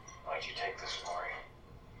 Bob. Why'd you take this, Lori?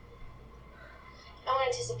 I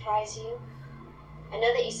wanted to surprise you. I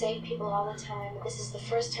know that you save people all the time, but this is the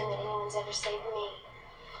first time that anyone's ever saved me.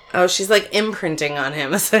 Oh, she's like imprinting on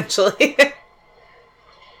him, essentially.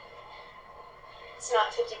 It's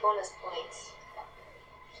not 50 bonus points.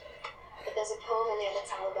 But there's a poem in there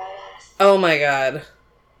that's all about us. Oh my god.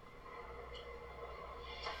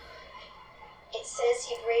 It says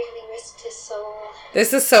he bravely risked his soul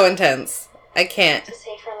This is so intense. I can't. to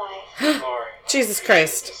save her life. Lori. Jesus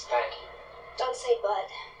Christ. Just thank you. Don't say but.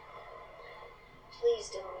 Please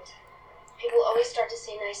don't. People always start to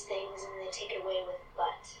say nice things and they take it away with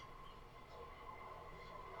but.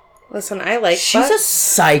 Listen, I like She's butt. a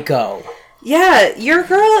psycho. Yeah, your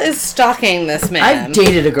girl is stalking this man. I've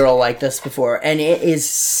dated a girl like this before, and it is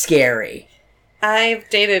scary. I've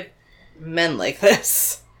dated men like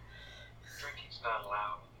this. Drinking's not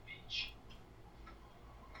allowed on the beach.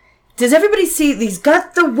 Does everybody see? He's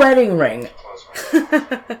got the wedding ring. Close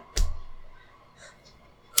my eyes.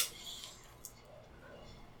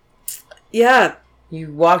 Yeah.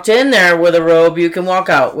 You walked in there with a robe. You can walk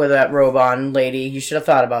out with that robe on, lady. You should have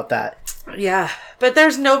thought about that. Yeah. But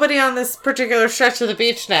there's nobody on this particular stretch of the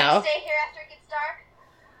beach now. Stay here after it gets dark?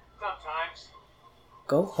 Sometimes.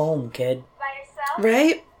 Go home, kid. By yourself?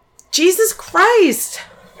 Right? Jesus Christ.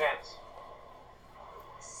 Depends.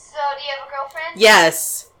 So, do you have a girlfriend?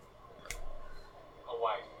 Yes. A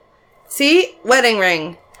wife. See? Wedding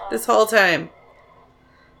ring. This whole time.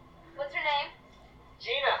 What's her name?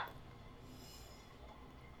 Gina.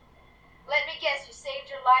 Let me guess, you saved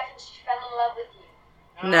her life and she fell in love with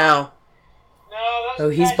you. No. No, Oh,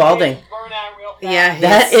 he's balding. burn out real fast. Yeah,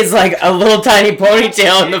 That is like a little tiny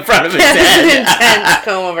ponytail in the front of his That's an head. intense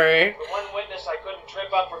comb over. For one witness, I couldn't trip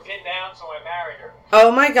up or pin down, so I married her. Oh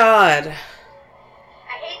my god.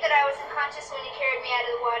 I hate that I was unconscious when you carried me out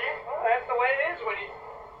of the water. Well, that's the way it is when you...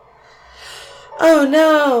 Oh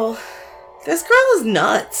no. This girl is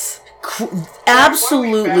nuts.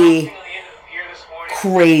 Absolutely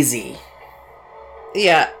crazy.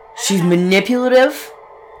 Yeah. She's manipulative.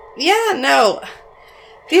 Yeah, no.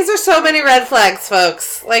 These are so many red flags,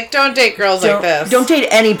 folks. Like, don't date girls like this. Don't date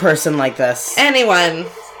any person like this. Anyone.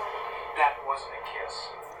 That wasn't a kiss.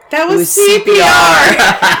 That was CPR.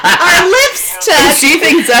 Our lips If touched. she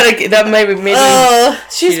thinks that maybe Oh,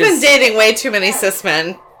 she's been just- dating way too many cis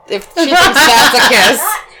men. If she thinks that's a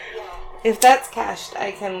kiss. If that's cashed,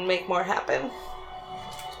 I can make more happen.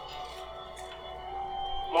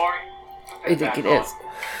 Lori? I think it is.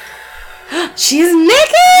 She's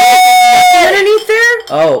naked Underneath there?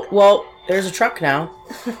 Oh, well, there's a truck now.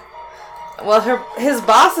 Well, his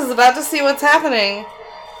boss is about to see what's happening.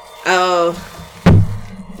 Oh.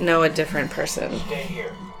 No, a different person. Stay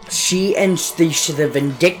here. She and the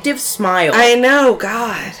vindictive smile. I know,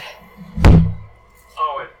 God.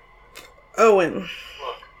 Owen. Look,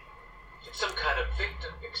 it's some kind of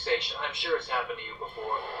victim fixation. I'm sure it's happened to you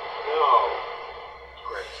before. No.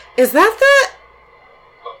 Great. Is that the...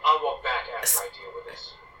 Look, I'll walk back after I deal with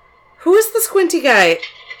this. Who is the squinty guy?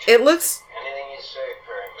 It looks... Anything you say,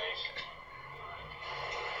 Perry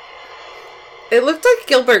Mason. It looked like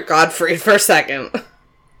Gilbert Gottfried for a second.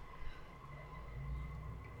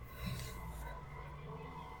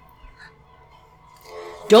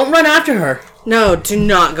 Don't run after her. No, do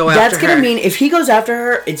not go after her. That's gonna mean if he goes after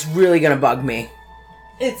her, it's really gonna bug me.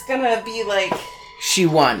 It's gonna be like... She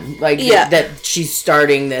won. Like, Yeah. that she's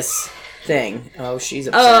starting this thing. Oh, she's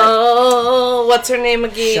upset. Oh, what's her name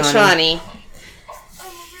again? Shawnee.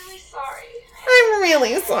 I'm really sorry. I'm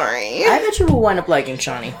really sorry. I bet you will wind up liking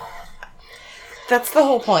Shawnee. That's the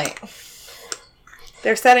whole point.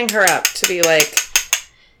 They're setting her up to be like,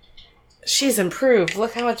 she's improved.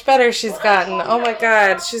 Look how much better she's gotten. Oh my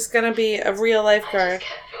God, she's gonna be a real lifeguard.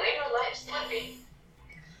 Kept feeling her life slipping.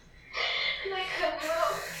 And I couldn't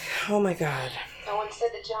move. Oh my God. No one said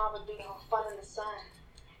the job would be all fun in the sun.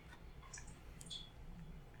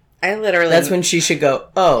 I literally... That's when she should go,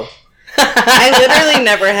 oh. I literally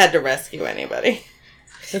never had to rescue anybody.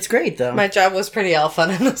 That's great, though. My job was pretty all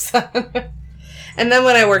fun in the sun. And then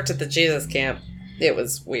when I worked at the Jesus camp, it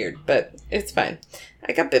was weird, but it's fine.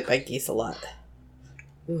 I got bit by geese a lot.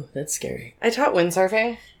 Ooh, that's scary. I taught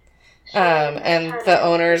windsurfing. And the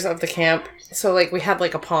owners of the camp, so like we had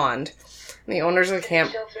like a pond. And the owners of the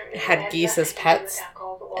camp had geese as pets.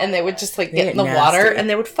 And they would just like get in the water and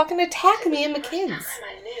they would fucking attack me and the kids.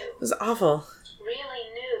 I knew, It was awful. really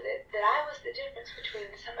knew that I was the difference between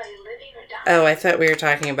somebody living or dying. Oh, I thought we were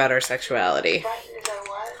talking about our sexuality. Frightened as I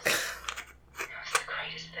was, it was the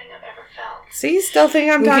greatest thing I've ever felt. See, you still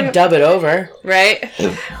think I'm We talking... could dub it over. Right?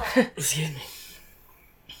 Excuse me.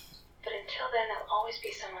 But until then, there'll always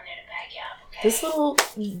be someone there to back you up, okay? This little...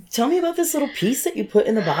 Tell me about this little piece that you put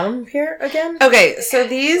in the bottom here again. Okay, so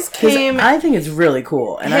these 'Cause came... I think it's really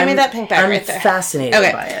cool. And Hand me I'm, that pink bag I'm right there. fascinated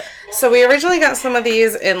Okay. by it. So we originally got some of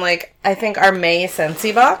these in, like, I think our May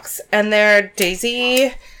Scentsy box. And they're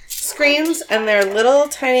daisy screens. And they're little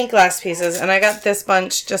tiny glass pieces. And I got this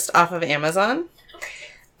bunch just off of Amazon.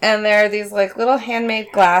 And they're these, like, little handmade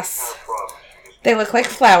glass. They look like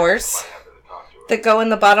flowers that go in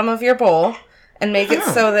the bottom of your bowl. And make it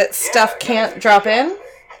so that stuff can't drop in.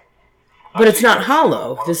 But it's not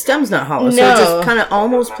hollow. The stem's not hollow. So No. it just kind of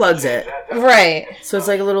almost plugs it. Right. So it's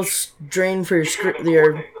like a little drain for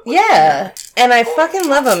your Yeah. And I fucking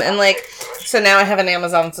love them. And, like, so now I have an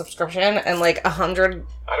Amazon subscription. And, like, 100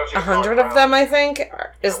 of them, I think,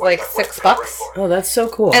 is, like, $6. Oh, that's so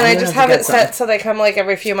cool. And I'm I gonna just have have to it get set so they come, like,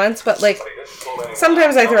 every few months. But, like,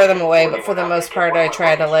 sometimes I throw them away. But for the most part, I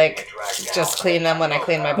try to, like, just clean them when I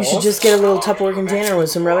clean my You bowls. should just get a little Tupperware container with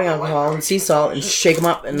some rubbing alcohol and sea salt and shake them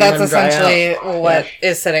up and That's let them dry essentially out. what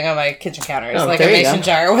is sitting on my kitchen counter. It's Oh, like a there you mason go.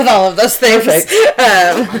 jar with all of those things.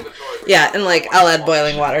 Perfect. Yeah, and like I'll add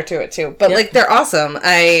boiling water to it too. But Yep. like they're awesome.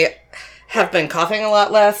 I have been coughing a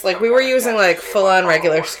lot less. Like we were using like full on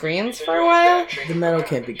regular screens for a while. The metal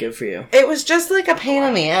can't be good for you. It was just like a pain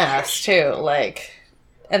in the ass too. Like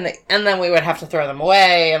and then we would have to throw them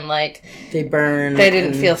away and like They burn. they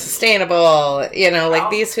didn't and feel sustainable. You know, like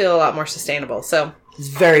these feel a lot more sustainable. So It's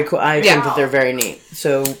very cool. I Yeah. think that they're very neat.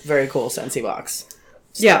 So, very cool Scentsy box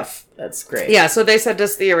stuff. That's great. yeah, so they sent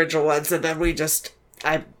us the original ones and then we just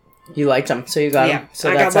You liked them, so you got Yeah, them. So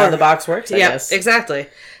I that's got how more. the box works, I yeah, guess. exactly.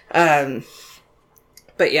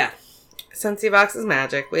 But yeah, Scentsy Box is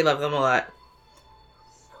magic. We love them a lot.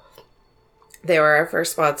 They were our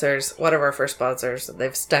first sponsors. One of our first sponsors.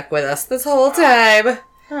 They've stuck with us this whole time.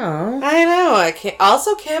 Oh. I know. I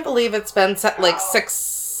can't believe it's been like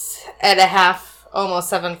 6.5, almost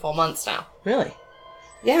 7 full months now. Really?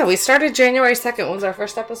 Yeah, we started January 2nd was our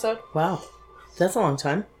first episode. Wow. That's a long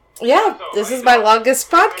time. Yeah, this is my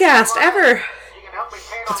longest podcast ever.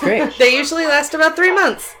 That's great. They usually last about 3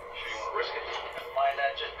 months.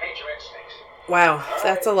 Wow,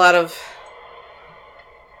 that's a lot of...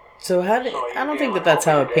 So I don't think that's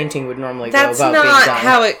how a painting would normally That's go about being not done.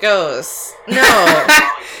 how it goes. No.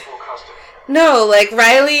 No, like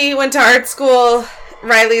Riley went to art school.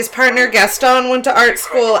 Riley's partner Gaston went to art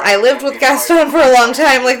school. I lived with Gaston for a long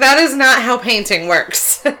time. Like, that is not how painting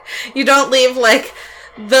works. You don't leave, like,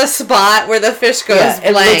 the spot where the fish goes blank.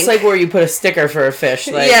 It looks like where you put a sticker for a fish.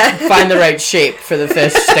 Like, Yeah. find the right shape for the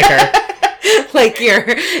fish sticker. Like you're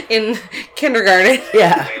in kindergarten.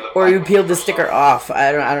 Yeah. Or you peeled the sticker off.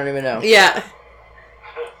 I don't even know. Yeah.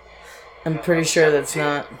 I'm pretty sure that's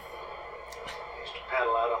not... Used to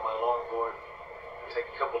paddle out on my longboard, take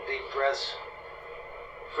a couple deep breaths,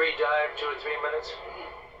 free dive 2 or 3 minutes.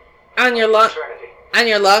 On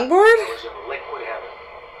your longboard? I was in liquid heaven.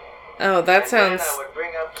 Oh, that sounds I would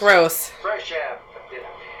bring up gross. fresh air for dinner.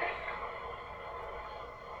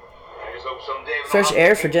 I just hope someday Fresh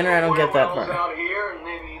air for dinner? I don't get that part. Out here and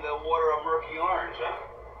maybe the water a murky orange, huh?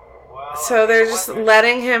 Well, So they're just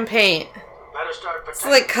letting him paint. better start It's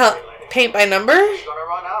like paint by number? It's gonna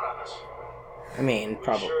run out on us. I mean,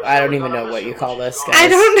 probably. I don't even know what you call this, guys. I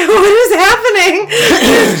don't know what is happening.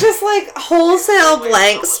 There's just like wholesale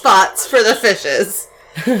blank spots for the fishes.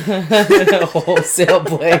 Wholesale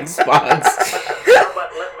blank spots. How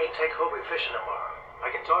about let me take Hobie fishing tomorrow? I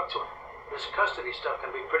can talk to him. This custody stuff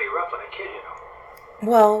can be pretty rough on a kid, you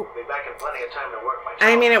know. Well, Be back in plenty of time to work my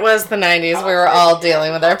I mean, it was the 90s. We were all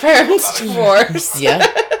dealing with our parents' divorce. yeah.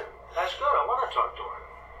 That's good. I want to talk to her.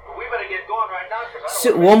 But we better get going right now because I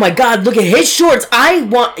don't So, oh my god, look at his shorts.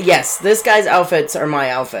 Yes, this guy's outfits are my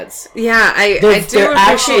outfits. Yeah, I They're, do they're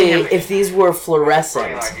actually, appreciate him. if these were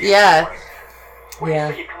fluorescent. Yeah. Yeah.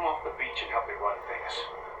 You come off the beach and help me run things.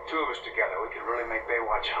 2 of us together, we could really make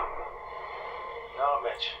Baywatch hum. No,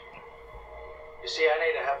 Mitch. You see, I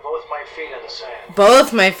need to have both my feet in the sand.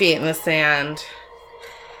 Both my feet in the sand.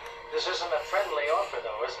 This isn't a friendly offer,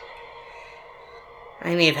 though, is it?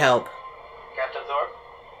 I need help. Captain Thorpe?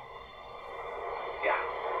 Yeah,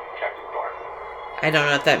 Captain Thorpe. I don't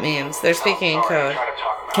know what that means. They're speaking in code. Try to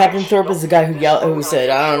talk about Captain it. Thorpe is the guy who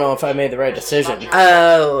said, I don't know if I made the right decision.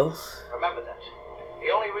 Oh. Remember that. The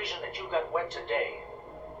only reason that you got wet today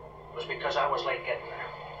was because I was late getting there.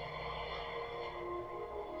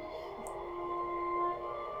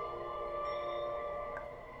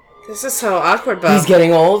 This is so awkward, Bob. He's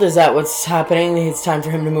getting old. Is that what's happening? It's time for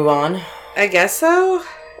him to move on. I guess so.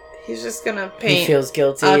 He's just gonna paint. He feels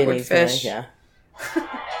guilty awkward and he's fish. gonna,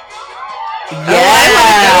 Oh, I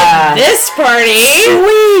want to go to this party.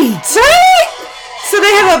 Sweet! Right? So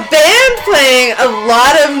they have a band playing, a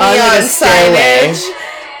lot of neon signage,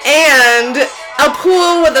 and a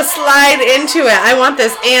pool with a slide into it. I want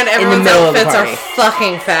this, and everyone's middle of the outfits are party.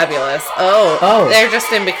 fucking fabulous. Oh, they're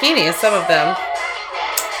just in bikinis, some of them.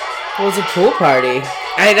 It was a pool party.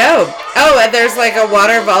 I know. Oh, and there's like a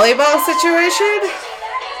water volleyball situation.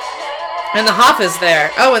 And the Hoff is there.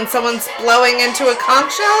 Oh, and someone's blowing into a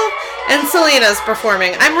conch shell. And Selena's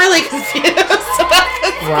performing. I'm really confused about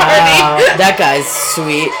this party. Wow, that guy's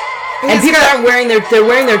sweet. And He's people got- aren't wearing they're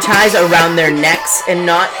wearing their ties around their necks and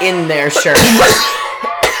not in their shirts.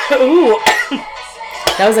 Ooh.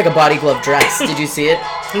 That was like a body glove dress. Did you see it?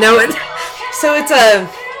 No, so it's a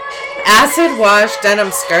acid wash denim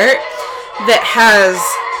skirt that has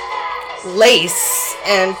lace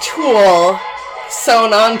and tulle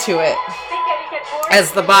sewn onto it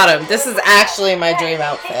as the bottom. This is actually my dream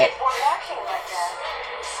outfit.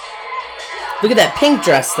 Look at that pink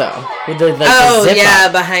dress though, with the the Oh zip yeah,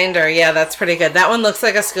 up. behind her. Yeah, that's pretty good. That one looks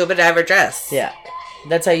like a scuba diver dress. Yeah,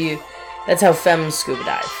 that's how femmes scuba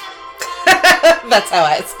dive. That's how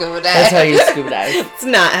I scuba dive. That's how you scuba dive. It's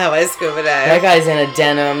not how I scuba dive. That guy's in a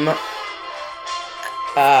denim.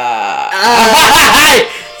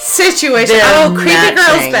 Situation. They're Oh, creepy girl's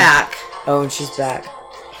matching. back. Oh, and she's back.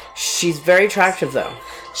 She's very attractive though,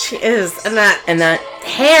 She is, and that and that.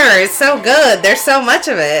 hair is so good. There's so much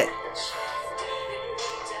of it.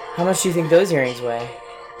 How much do you think those earrings weigh?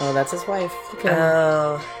 Oh, that's his wife. Look at him.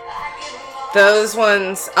 Oh, those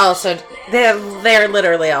ones also. They're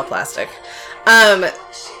literally all plastic.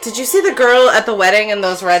 Did you see the girl at the wedding in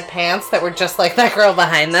those red pants that were just like that girl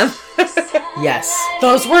behind them? Yes,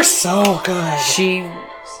 Those were so good.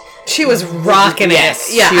 she was rocking Yes,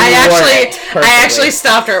 it. Yeah, she I wore it perfectly. actually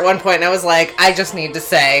stopped her at one point and I was like, I just need to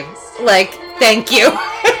say, like, thank you.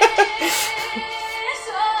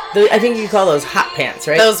 I think you call those hot pants,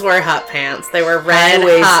 right? Those were hot pants. They were red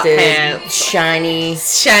hot High-waisted, pants. shiny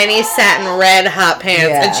Satin red hot pants.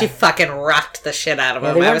 Yeah. And she fucking rocked the shit out of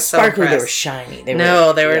them. They I weren't was so sparkly, they were impressed. shiny. They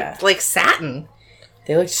were like satin.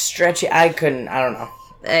 They looked stretchy. I don't know.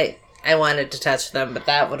 I wanted to touch them, but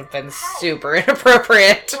that would have been super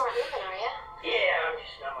inappropriate. You're leaving, are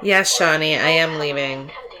you? Yes, Shawnee, I am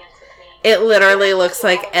leaving. It literally looks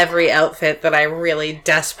like every outfit that I really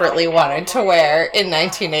desperately wanted to wear in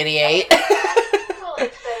 1988. Well,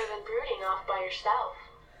 it's better than brooding off by yourself.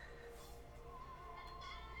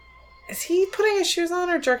 Is he putting his shoes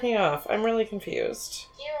on or jerking off? I'm really confused.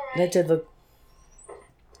 You were right. That did look...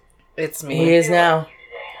 It's me. He is now.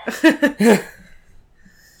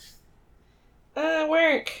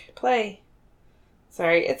 Work. Play.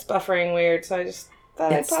 Sorry, it's buffering weird, so I just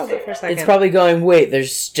thought I'd pause it for a second. It's probably going, wait,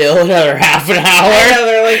 there's still another half an I hour? know,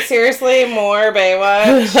 they're like, seriously, more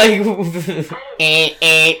Baywatch? Like, You saved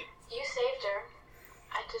her.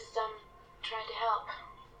 I just, tried to help.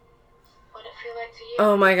 What'd it feel like to you?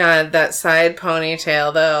 Oh my god, that side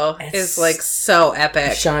ponytail, though, is like so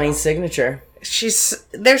epic. Shawnee's signature.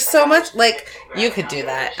 There's so much, like, you could do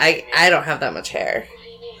that. I don't have that much hair. What do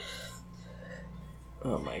you need?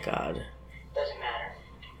 Oh my god. Doesn't matter.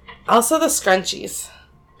 Also the scrunchies.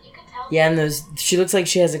 You can tell. Yeah, and she looks like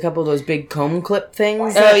she has a couple of those big comb clip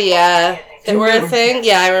things. Oh yeah. They were a thing?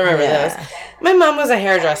 Yeah, I remember those. My mom was a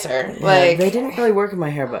hairdresser. Yeah, Like, they didn't really work in my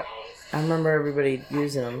hair, but I remember everybody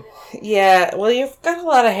using them. yeah, well, you've got a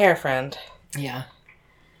lot of hair, friend. Yeah.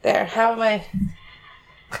 There, how am I...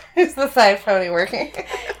 Is the side pony working?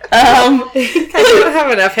 I I don't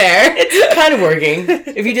have enough hair. It's kind of working.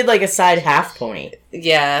 If you did like a side half pony.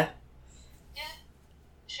 Yeah.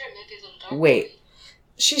 Sure, maybe a little dark. Wait.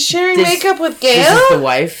 She's sharing This- makeup with This Gail? is the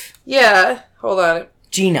wife? Yeah. Hold on.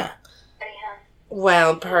 Gina.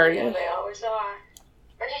 Wild party. They always are.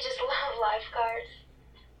 And you just love lifeguards.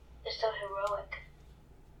 They're so heroic.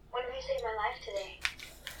 One of you saved my life today.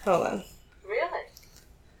 Hold on. Really?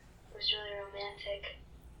 It was really romantic.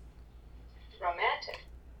 Romantic?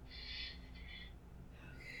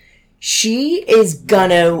 She is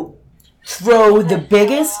gonna throw the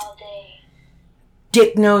biggest All day.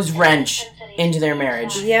 dick nose wrench into their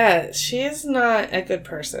marriage. Yeah, she is not a good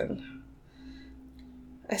person.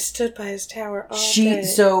 I stood by his tower all day.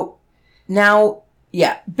 So now,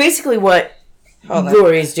 yeah, basically what Hold on.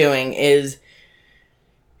 Lori's doing is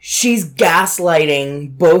she's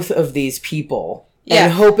gaslighting both of these people Yeah.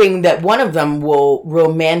 and hoping that one of them will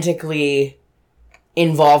romantically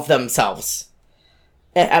involve themselves.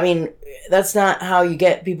 I mean, that's not how you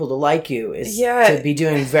get people to like you, is Yeah. to be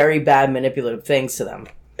doing very bad manipulative things to them.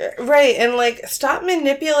 Right, and like, stop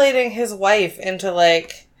manipulating his wife into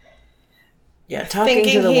like Yeah, talking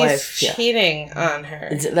thinking to the he's wife. Yeah. cheating on her.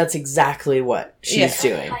 That's exactly what she's Yeah.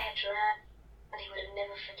 doing. If I had Durant, then he would have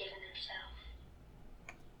never forgiven himself.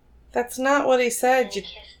 That's not what he said. He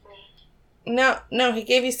kissed me. No, he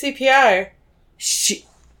gave you CPR.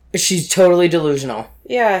 She's totally delusional.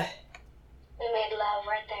 Yeah. We made love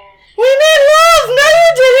right there in the We made love! No,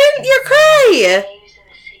 you didn't! You're cray! waves in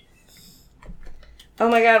the sea. Oh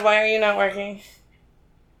my god, why are you not working?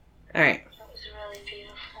 Alright. It was really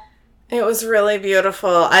beautiful. It was really beautiful.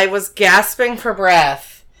 I was gasping for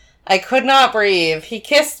breath. I could not breathe. He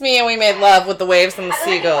kissed me and we made love with the waves and the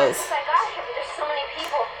seagulls. Since I got here, but there's so many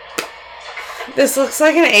people. This looks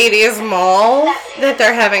like an 80s mall that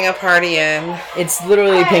they're having a party in. It's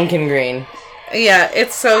literally pink and green. Yeah,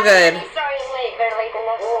 it's so good. I'm sorry I'm late. Better late than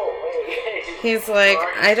never. He's like,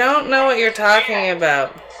 I don't know what you're talking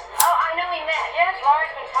about. Oh, I know we met. Yes,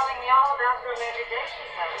 Laura's been telling me all about the romantic day she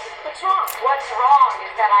had. What's wrong? What's wrong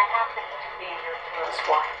is that I happen to be your first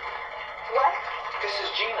wife. What? This is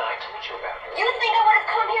Gina. I told you about her. You think I would have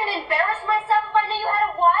come here and embarrassed myself if I knew you had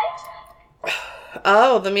a wife?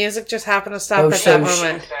 Oh, the music just happened to stop Oh, at so that she-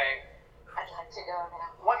 moment. Saying, I'd like to go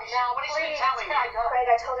now. what now? What is she telling me? Craig,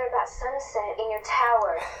 I told her about sunset in your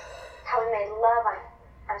tower. How we made love.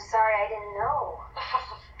 I'm sorry I didn't know.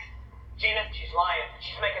 Gina, she's lying.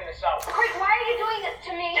 She's making this up. Craig, why are you doing this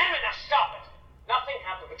to me? Damn it, now stop it. Nothing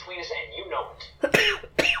happened between us and you know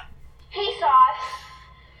it. He saw it.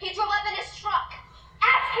 He drove up in his truck.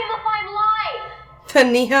 Ask him if I'm lying. The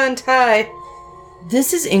neon tie.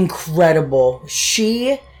 This is incredible.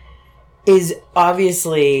 She is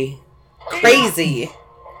obviously Crazy.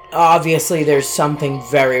 there's something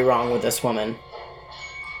very wrong with this woman.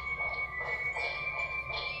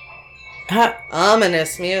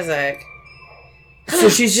 Ominous music. So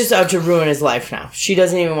she's just out to ruin his life now. She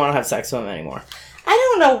doesn't even want to have sex with him anymore. I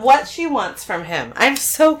don't know what she wants from him. I'm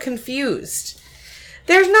so confused.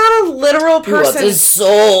 There's not a literal He wants person. his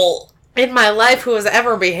soul. in my life who has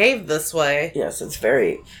ever behaved this way. Yes, it's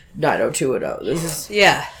very 90210. This is...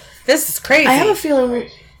 Yeah. This is crazy. I have a feeling...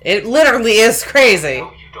 It literally is crazy.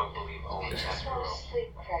 No, you don't believe Owen's that girl.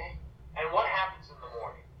 Sleep, Craig. And what happens in the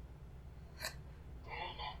morning?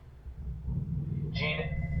 Gina?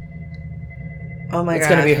 Oh my god. It's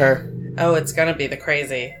gonna be her. Oh, it's gonna be the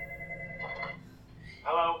crazy.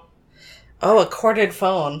 Hello? Oh, a corded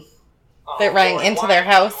phone that rang Lord, into why their are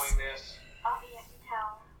you house. doing this? I'll be at the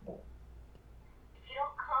tower. If you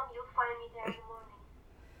don't come, you'll find me there in the morning.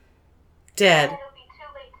 Dead. It'll be too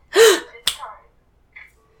late to stop this time.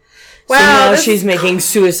 So Wow, now this, she's making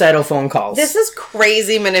suicidal phone calls. this is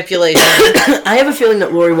crazy manipulation. I have a feeling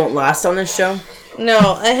that Lori won't last on this show.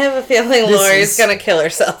 No, I have a feeling This Lori's is- gonna kill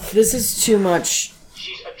herself. This is too much.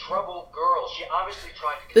 She's a troubled girl. She obviously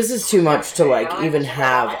tried to... This is too much to, like, even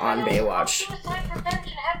have on Baywatch. Suicide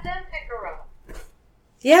prevention, have them pick her up.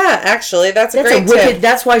 Yeah, actually, that's a That's great a wicked... tip.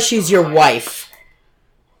 That's why she's your wife.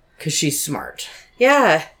 Because she's smart.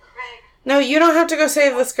 Yeah. No, you don't have to go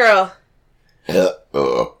save this girl. Excuse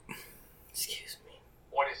me.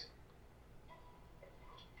 What is it?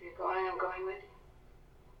 If you're going, I'm going with you.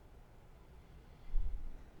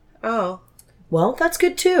 Oh. Well, that's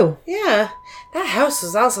good too. Yeah. That house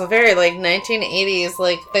is also very, like, 1980s.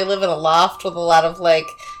 Like, they live in a loft with a lot of, like,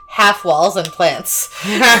 half walls and plants.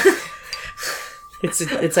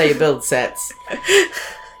 It's how you build sets.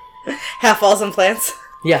 Half walls and plants?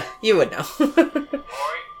 Yeah. You would know. Lori?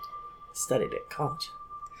 Studied at college.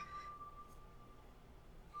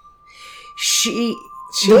 The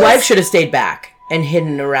was- wife should have stayed back and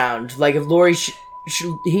hidden around. Like, if Lori...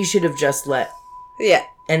 he should have just let... Yeah.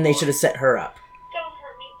 And they should have set her up. Don't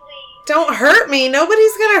hurt me, please. Don't hurt me.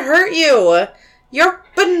 Nobody's gonna hurt you. You're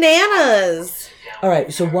bananas. All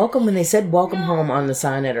right, so welcome, when they said welcome home on the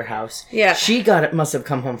sign at her house, Yeah. she must have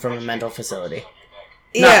come home from a mental facility.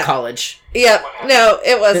 Yeah. Not college. Yep. No,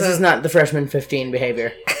 it wasn't. This is not the freshman 15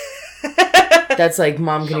 behavior. That's like,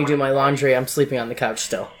 Mom, can you do my laundry? I'm sleeping on the couch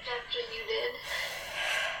still. After you did.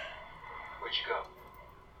 Where'd you go?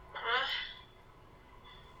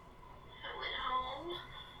 I went home.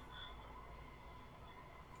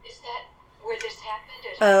 Is that where this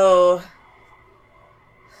happened? Or Oh.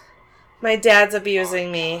 My dad's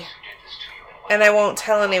abusing me. Who did this to you? And I won't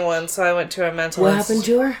tell anyone, so I went to a mentalist. What happened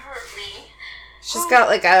to her? Hurt me. She's got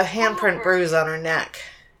like a handprint bruise on her neck.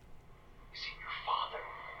 Is it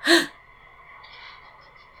your father?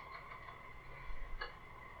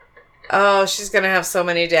 Oh, she's gonna have so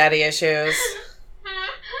many daddy issues.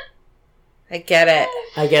 I get it.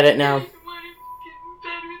 I get it now.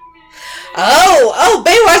 Oh,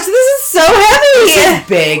 Baywatch, this is so This heavy! is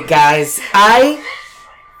big, guys. Oh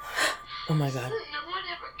my god. No one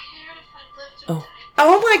ever cared if I lived Oh.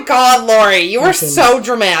 Oh my god, Lori, you were Listen. so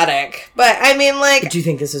dramatic. But, I mean, like... Do you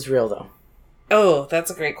think this is real, though? Oh, that's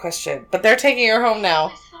a great question. But they're taking her home now.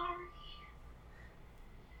 I'm sorry.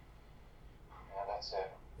 Yeah, that's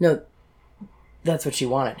it. No, that's what she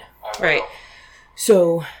wanted. I will. Right.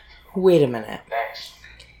 So, wait a minute. Thanks.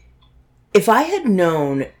 If I had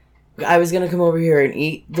known I was going to come over here and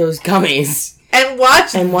eat those gummies And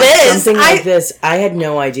watch and watch this. something like this, I had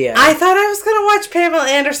no idea. I thought I was gonna watch Pamela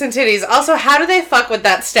Anderson titties. Also, how do they fuck with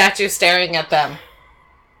that statue staring at them?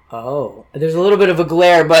 Oh, there's a little bit of a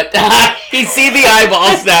glare, but you see the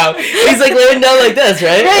eyeballs now. He's like laying down like this,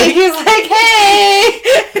 right? Right, he's like, hey!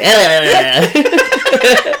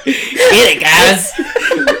 Get it, guys.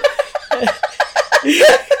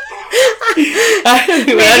 I don't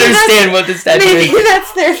even understand what the statue Maybe is.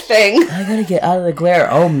 that's their thing. I gotta get out of the glare.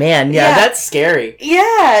 Oh man, yeah, Yeah. that's scary.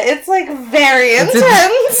 Yeah, it's like very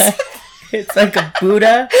intense. It's like a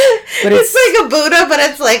Buddha, but It's like a Buddha, but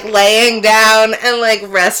it's like laying down and like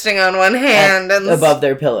resting on one hand and above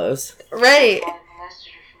their pillows. Right. I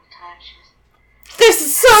molested her from the time she was... This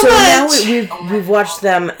is so So now much. we've watched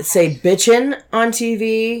them say bitchin' on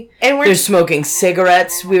TV. And we're They're smoking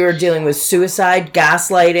cigarettes. We were dealing with suicide,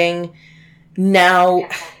 gaslighting. Now,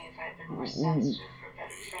 If I'd been more sensitive for a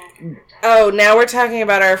better friend, now we're talking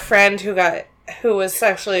about our friend who was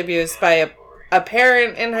sexually abused by a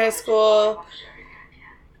parent in high school.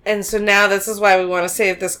 And so now this is why we want to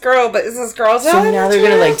save this girl, but is this girl so telling now the they're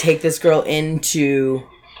gonna truth? like take this girl into.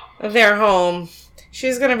 Their home.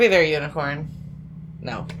 She's gonna be their unicorn.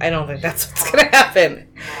 No, I don't think that's what's gonna happen.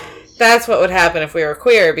 That's what would happen if we were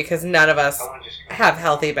queer, because none of us have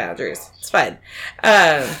healthy boundaries. It's fine.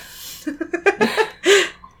 Child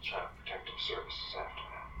Protective Services after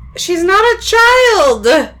that. She's not a child!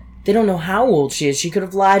 They don't know how old she is. She could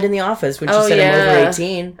have lied in the office when she Oh, said I'm yeah. over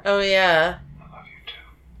 18. Oh, yeah. I love you too.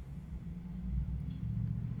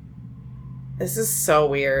 This is so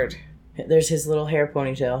weird. There's his little hair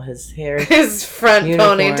ponytail. His hair. His front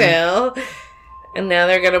unicorn. ponytail. And now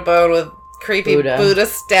they're gonna bone with creepy Buddha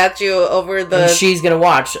statue over the... And she's gonna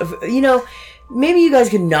watch. You know, maybe you guys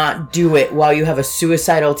could not do it while you have a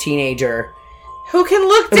suicidal teenager who can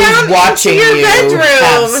look down watching into your you bedroom.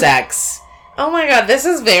 Have sex. Oh my god, this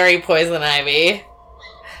is very Poison Ivy.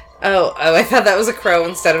 Oh, I thought that was a crow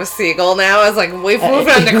instead of a seagull now. I was like, we've moved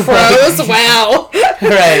on to crows? Wow.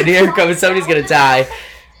 Alright, here comes. Somebody's gonna die.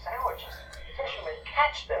 Fishermen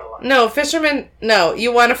catch their line. No, fisherman... No,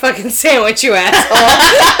 you want a fucking sandwich, you asshole.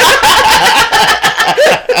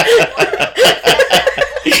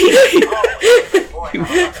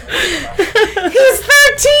 He's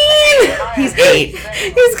 13! He's 8.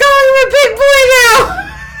 He's calling him a big boy now!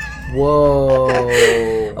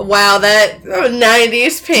 Whoa. Wow, that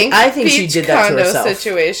 90s pink I think she beach did that to condo herself.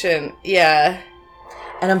 situation. Yeah.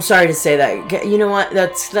 And I'm sorry to say that. You know what?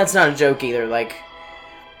 That's not a joke either. Like,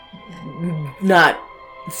 not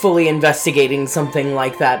fully investigating something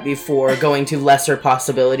like that before going to lesser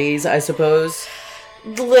possibilities, I suppose.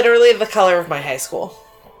 Literally the color of my high school.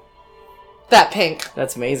 That pink.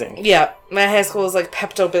 That's amazing. Yeah, my high school is like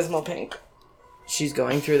Pepto-Bismol pink. She's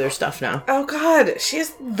going through their stuff now. Oh god,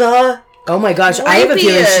 she's the... Oh my gosh, I have a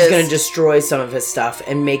feeling she's creepiest. going to destroy some of his stuff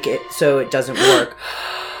and make it so it doesn't work.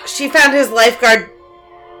 She found his lifeguard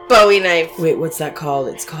Bowie knife. Wait, what's that called?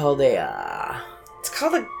 It's called a, It's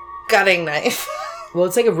called a gutting knife. well,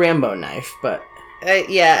 it's like a Rambo knife, but...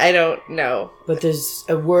 Yeah, I don't know. But there's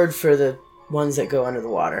a word for the ones that go under the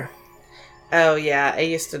water. Oh yeah, I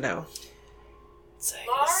used to know. It's like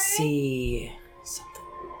a sea... something.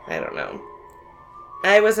 I don't know.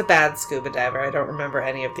 I was a bad scuba diver. I don't remember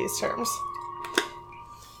any of these terms.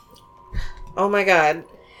 Oh my god.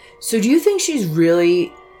 So do you think she's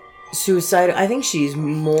really suicidal? I think she's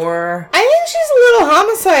more... I think she's a little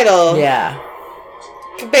homicidal. Yeah.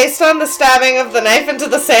 Based on the stabbing of the knife into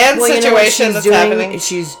the sand Well, you know what situation she's that's doing? happening.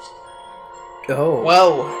 She's... Oh.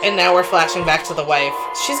 Whoa. And now we're flashing back to the wife.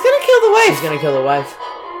 She's gonna kill the wife. She's gonna kill the wife.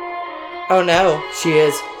 Oh no. She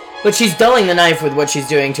is. But she's dulling the knife with what she's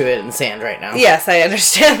doing to it in the sand right now. Yes, I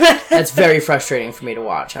understand that. That's very frustrating for me to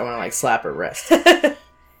watch. I want to, like, slap her wrist.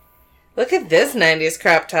 Look at this 90s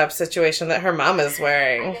crop top situation that her mom is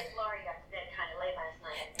wearing. Lori got to bed kind of late last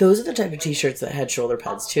night. Those are the type of t-shirts that had shoulder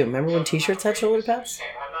pads, too. Remember when t-shirts had shoulder pads?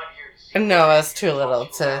 I'm not here to see No, I was too little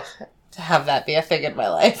to have that be a thing in my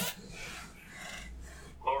life.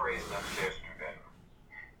 Lori is upstairs in her bedroom.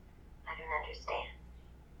 I don't understand.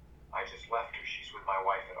 I just left her. She's with my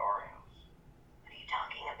wife at our house. What are you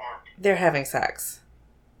talking about? They're having sex.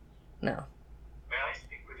 No. May I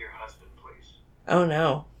speak with your husband, please? Oh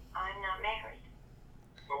no. I'm not married.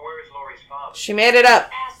 But where is Lori's father? She made it up.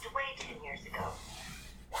 Passed away 10 years ago.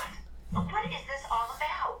 What? What is this all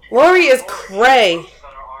about? Lori is cray. Bruises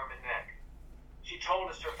on her arm and neck. She told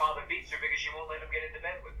us her father beats her because she won't let him get into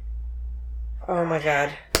bed with her. Oh my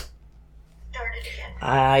god. Start it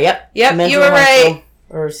again. Yep. Yep, Mental you were hospital right.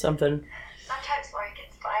 Or something. Sometimes Lori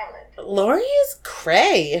gets violent. Lori is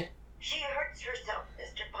cray. She hurts herself,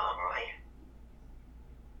 Mr. Pomeroy.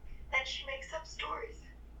 Then she makes up stories.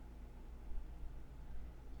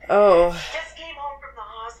 Oh. She just came home from the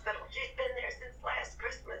hospital. She's been there since last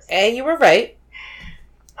Christmas. You were right.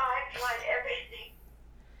 I've tried everything.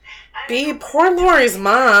 Be poor Lori's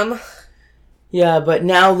mom. Yeah, but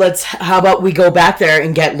now how about we go back there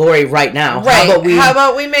and get Lori right now? Right. How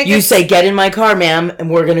about we make you it... say, get in my car, ma'am, and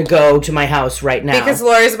we're gonna go to my house right now. Because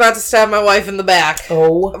Lori's about to stab my wife in the back.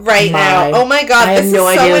 Oh, right now. Oh my god, I this have no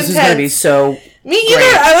is idea so this is gonna be intense. so... Me either.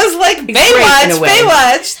 great. I was like, Great in a Baywatch, way.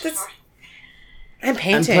 Baywatch. I'm I'm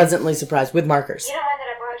painting. pleasantly surprised with markers. You don't mind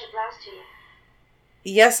that I borrowed your blouse to you?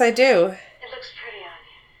 Yes, I do. It looks pretty on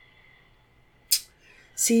you.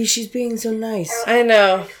 See, she's being so nice. I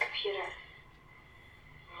know. This computer.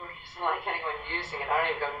 It's not like anyone using it. I don't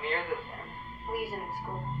even go near the thing. We use them in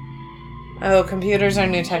school. Oh, computers are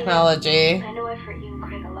new technology. I know I've hurt you and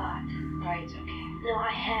Craig a lot. Right, okay. No,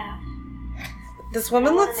 I have. This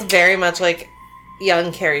woman looks very much like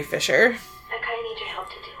young Carrie Fisher. I kind of need your help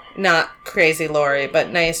to do it. Not crazy Lori, but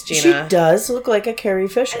nice She Gina. does look like a Carrie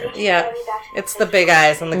Fisher. Yeah, it's the big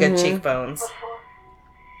eyes and the good cheekbones. What for?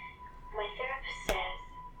 My therapist says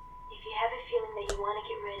if you have a feeling that you want to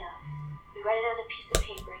get rid of, you write it on a piece of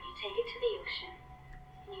paper and you take it to the ocean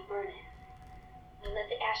and you burn it. You let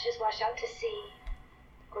the ashes wash out to sea,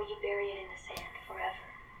 or you bury it in the sand forever.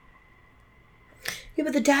 Yeah,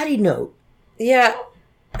 but the daddy note. Yeah.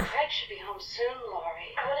 Craig should be home soon,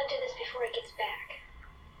 Lori. I want to do this before he gets back.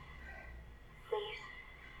 Please.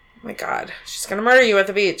 Oh my god. She's gonna murder you at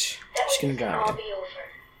the beach. That She's way gonna this can drown all him. be over.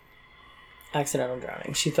 Accidental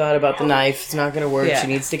drowning. She thought about the knife. It's not going to work. Yeah. She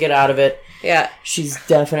needs to get out of it. Yeah. She's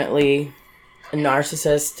definitely a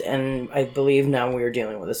narcissist, and I believe now we're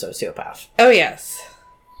dealing with a sociopath. Oh, yes.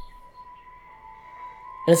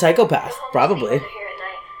 And a psychopath, probably. Here at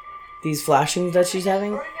night. These flashings that she's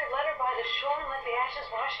having. Burn your letter by the shore and let the ashes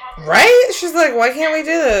wash out. Right? She's like, why can't we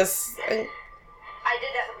do this? I did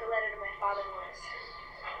that with the letter to my father once.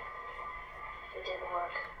 It didn't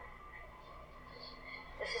work.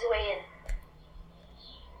 This is the way in.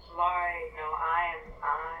 Laurie, no,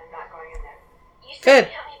 I'm not going in there. You said Good.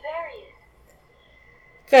 you'd help me bury it.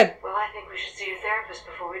 Good. Well, I think we should see a therapist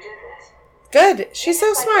before we do this. Good. She's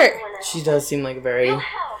so smart. She does seem like a very You'll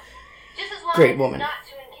help. Just as long great as woman. It's not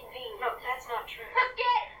too inconvenient. No, that's not true.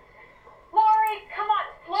 Forget it. Laurie, come on.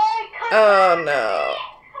 Laurie, come Oh, on. no.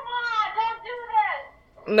 Come on, don't do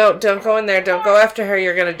this. No, don't go in there. Don't go after her.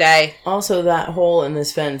 You're gonna die. Also, that hole in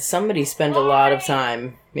this fence, somebody spent a lot of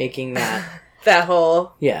time making that. That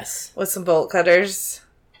hole Yes. with some bolt cutters.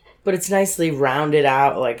 But it's nicely rounded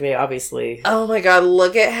out. Like, they obviously... Oh my god,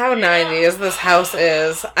 look at how 90s this house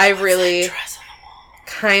is. I really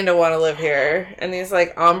kind of want to live here. And these,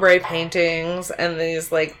 like, ombre paintings and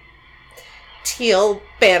these, like, teal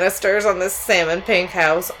banisters on this salmon pink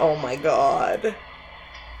house. Oh my god.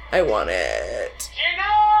 I want it.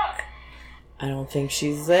 I don't think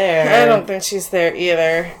she's there. I don't think she's there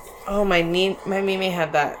either. Oh, my Mimi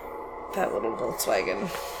had that little Volkswagen.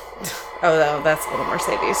 Oh, no, that's a little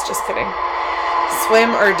Mercedes. Just kidding.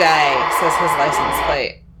 Swim or die, says his license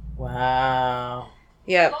plate. Wow.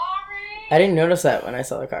 Yep. I didn't notice that when I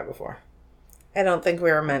saw the car before. I don't think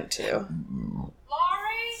we were meant to.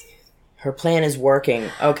 Her plan is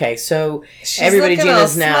working. Okay, so She's everybody looking all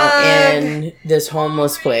Gina's now smug. in this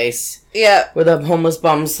homeless place Yep. where the homeless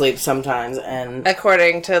bums sleep sometimes, and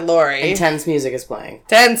According to Lori. intense music is playing.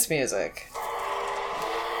 Tense music.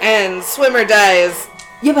 And swim or die is...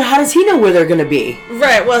 Yeah, but how does he know where they're gonna be?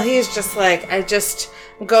 Right, well, he's just like, I'm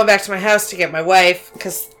going back to my house to get my wife,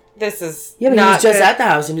 because this is Yeah, but not he was just good. at the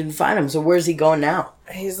house and didn't find him, so where's he going now?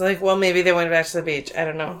 He's like, well, maybe they went back to the beach. I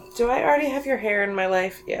don't know. Do I already have your hair in my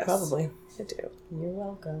life? Yes. Probably. I do. You're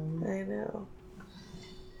welcome. I know.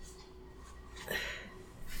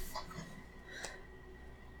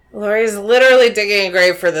 Lori's literally digging a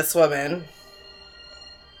grave for this woman.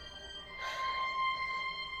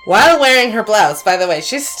 While wearing her blouse, by the way.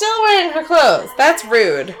 She's still wearing her clothes. That's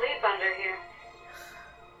rude. Sleep under here.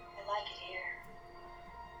 I like it here.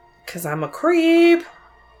 Because I'm a creep.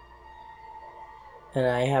 And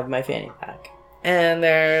I have my fanny pack. And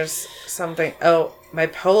there's something... Oh, my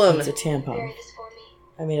poem. It's a tampon. Bury this for me.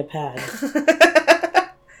 I made a pad.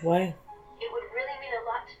 Why? It would really mean a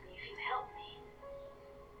lot to me if you helped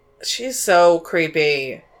me. She's so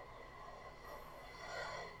creepy.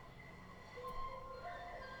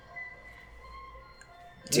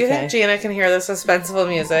 Do you Okay. think Gina can hear the suspenseful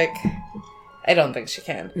music? I don't think she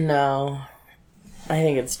can. No. I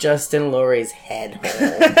think it's just in Lori's head.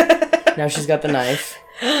 Now she's got the knife.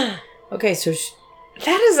 Okay, so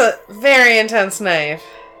That is a very intense knife.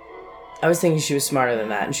 I was thinking she was smarter than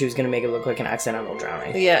that, and she was going to make it look like an accidental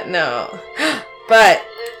drowning. Yeah, no. But,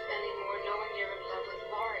 Live anymore knowing you're in love with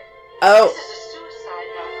Laurie. oh, This is a suicide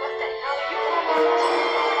note. What the hell are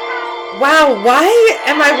you talking wow, why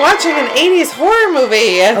am I watching an 80s horror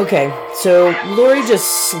movie? Okay, so Lori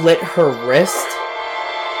just slit her wrist,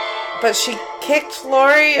 But she kicked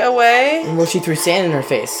Lori away? and well, she threw sand in her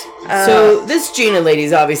face. So this Gina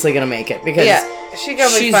lady's obviously going to make it, because Yeah, she gonna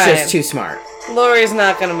be she's fine. just too smart. Lori's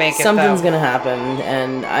not gonna make it, Something's though. going to happen,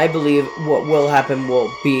 and I believe what will happen will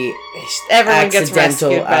be Everyone gets accidental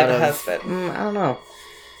rescued by out the of- husband. I don't know.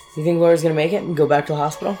 You think Lori's going to make it and go back to the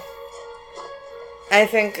hospital? I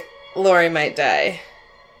think Lori might die.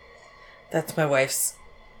 That's my wife's.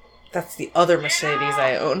 That's the other Mercedes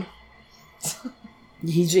I own.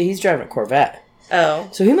 He's driving a Corvette. Oh.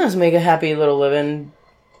 So he must make a happy little living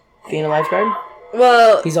being a lifeguard.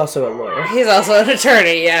 Well, He's also a lawyer. he's also an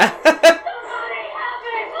attorney, yeah.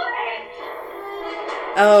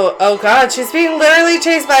 Oh god, she's being literally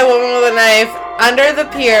chased by a woman with a knife under the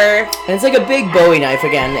pier. And it's like a big Bowie knife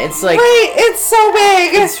again. It's like Wait, it's so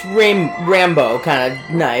big! it's Rambo kind of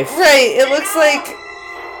knife. Right, it looks like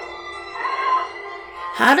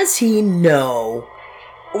How does he know?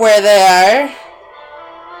 where they are.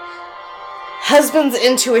 Husband's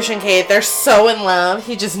intuition, Kate. They're so in love.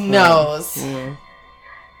 He just knows.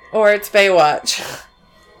 Or it's Baywatch.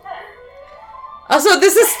 Also,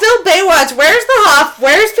 this is still Baywatch. Where's the Hoff?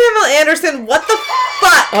 Where's Pamela Anderson? What the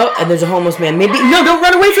fuck? Oh, and there's a homeless man. Maybe no, don't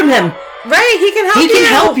run away from him. Right, he can help you. He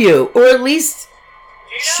can help you, or at least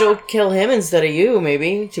she'll kill him instead of you.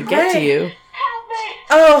 Maybe to get to Right. you.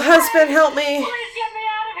 Oh, husband, help me. Please get me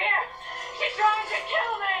out of here! She's trying to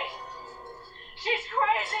kill me! She's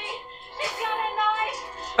crazy! She's got a knife!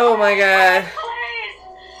 Oh my god. Please!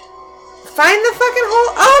 Find the fucking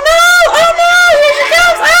hole. Oh no! Oh no! Here she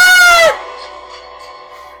comes! Ah!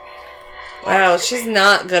 Wow, she's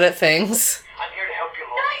not good at things. I'm here to help you,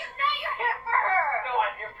 No, Lori. you're here for her! No,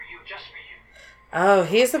 I'm here for you, just for you. Oh,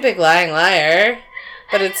 he's a big lying liar.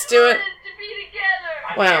 But it's doing... To be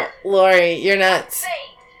together! Wow, Lori, you're nuts. Fate.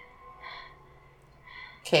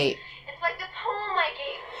 Kate. It's like the poem I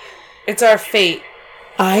gave you. It's our fate.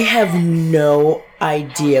 I have no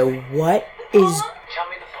idea what is... Tell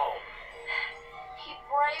me the poem. He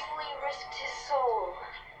bravely risked his soul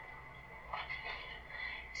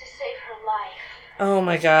to save her life. Oh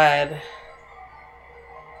my god.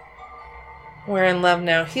 We're in love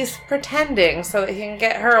now. He's pretending so that he can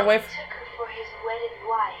get her away from... Took her for his wedded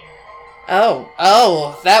wife.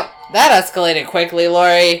 Oh, that escalated quickly,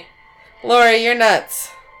 Lori. Lori, you're nuts.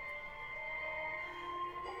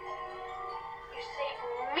 You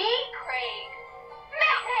saved me, Craig. Me!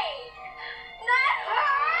 Not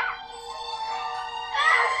her!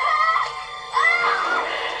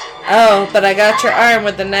 Oh, but I got your arm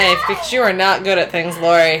with the knife because you are not good at things,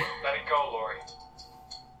 Lori. Let it go, Lori.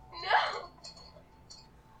 No!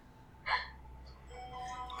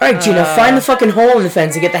 Alright, Gina, find the fucking hole in the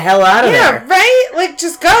fence and get the hell out of Yeah, there. right? Like,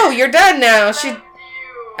 just go. You're done now.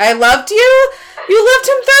 I loved you? You left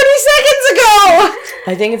him 30 seconds ago!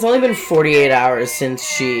 I think it's only been 48 hours since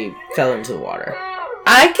she fell into the water.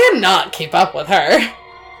 I cannot keep up with her.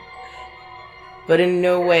 But in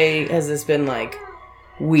no way has this been like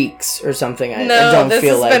weeks or something. I No, don't this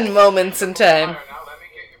feel has like. been moments in time. Now let me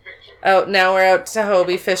get your picture. Oh, now we're out to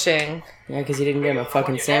Hobie fishing. Yeah, because he didn't get him a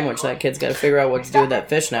fucking sandwich. That kid's got to figure out what to do with that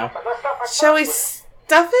fish now. Shall we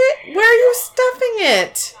stuff it? Where are you stuffing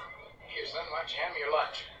it? Here's some lunch. Hand me your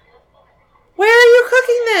lunch. Where are you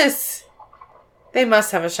cooking this? They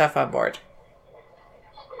must have a chef on board.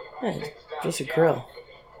 Yeah, just a grill.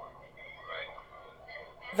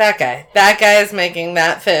 That guy. That guy is making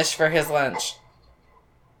that fish for his lunch.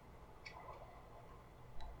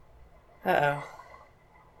 Uh-oh.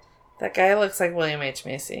 That guy looks like William H.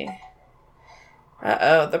 Macy.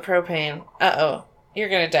 Uh-oh, the propane. Uh-oh, you're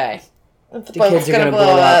gonna die. The boat's kids are gonna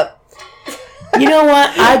blow up. You know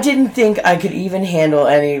what? I didn't think I could even handle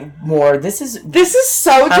any more. This is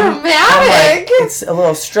so dramatic. I'm like, it's a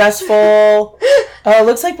little stressful. Oh, it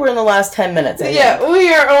looks like we're in the last 10 minutes. I Yeah, think.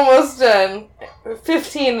 we are almost done.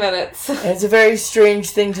 15 minutes. And it's a very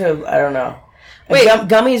strange thing to, I don't know. Wait.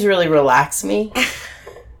 Gummies really relax me.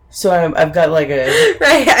 So I've got like a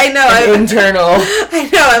Right, I know. an internal. I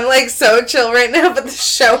know, I'm like so chill right now, but the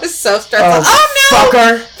show is so stressful. Oh, no!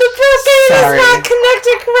 fucker. The propane Sorry. is not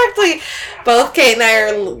connected correctly. Both Kate and I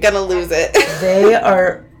are gonna lose it. They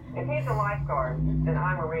are. If he's a lifeguard, then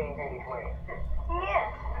I'm a Marine duty clean.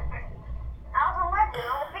 Yes. I was a legend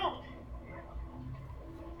on the beach.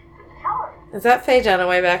 Tell her. Is that Faye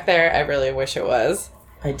Dunaway back there? I really wish it was.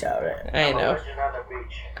 I doubt it. I know. Legend on the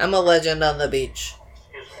beach. I'm a legend on the beach.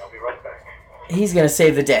 Excuse me, I'll be right back. He's gonna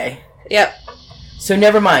save the day. Yep. So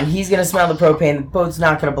never mind. He's gonna smell the propane. The boat's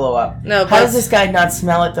not gonna blow up. No, How does boat's, this guy not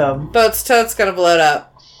smell it though? boat's totes gonna blow it up.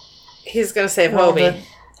 He's gonna save Well, Hobie.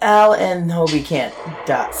 Al and Hobie can't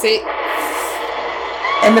die. See?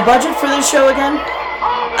 And the budget for this show again?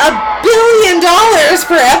 $1 billion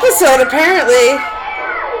per episode, apparently.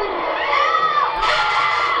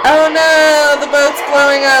 Oh no, the boat's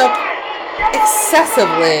blowing up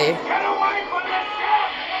excessively.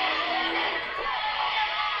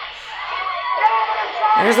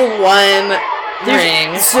 There's one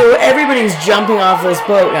ring. So everybody's jumping off this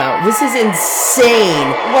boat now. This is insane.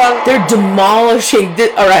 Well, They're demolishing.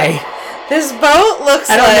 All right. this boat looks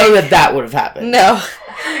I don't like... know that would have happened. No.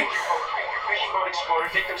 Fishing boat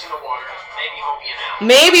exploded, victims in the water.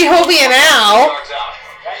 Maybe Maybe Hobie and Al. Hobie and Al. Dogs out.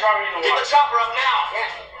 Get the chopper up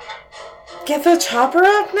now. Get the chopper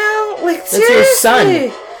up now? Like, That's seriously.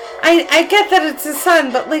 your son. I get that it's his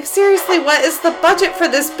son, but, like, seriously, what is the budget for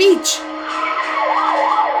this beach?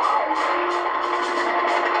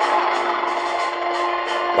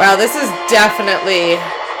 Wow, this is definitely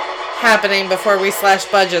happening before we slash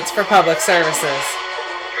budgets for public services.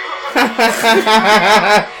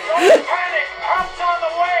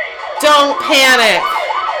 Don't panic.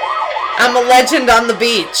 I'm a legend on the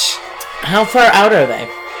beach. How far out are they?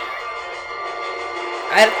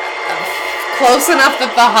 Close enough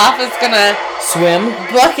that the Hoff is gonna Swim?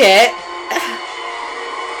 book it.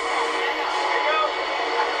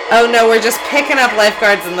 Oh no, we're just picking up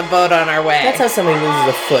lifeguards in the boat on our way. That's how somebody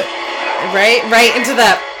loses a foot. Right into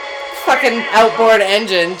that fucking outboard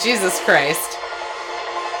engine. Jesus Christ.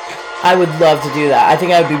 I would love to do that. I think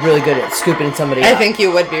I would be really good at scooping somebody up. I think you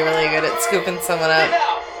would be really good at scooping someone up.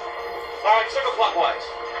 Alright, circle clockwise.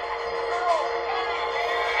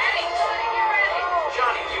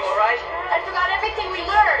 Johnny, you alright? I forgot everything we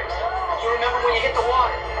learned. You remember when you hit the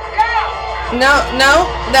water? Go! No,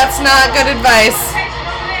 that's not good advice.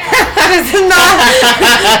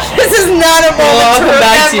 This is not a moment to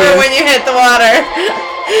remember when you hit the water.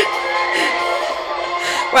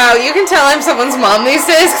 Wow, you can tell I'm someone's mom these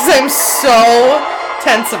days because I'm so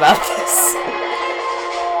tense about this.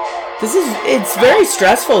 It's very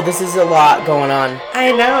stressful. This is a lot going on.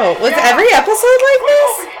 I know. Was every episode like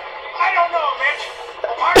this? I don't know, Mitch. The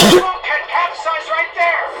pirate boat had capsized right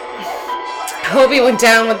there. Hobie went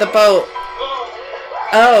down with the boat.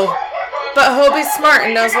 Oh. But Hobie's smart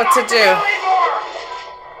and knows what to do.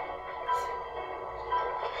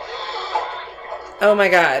 Oh my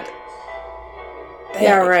god.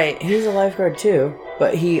 Yeah, right. He's a lifeguard too,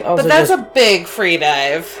 but he also. But that's a big free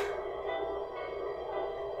dive.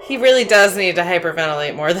 He really does need to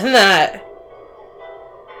hyperventilate more than that.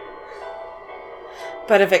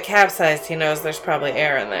 But if it capsized, he knows there's probably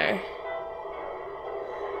air in there.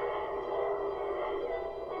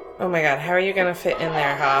 Oh my god, how are you gonna fit in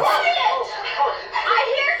there, Hoff? I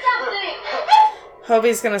hear something!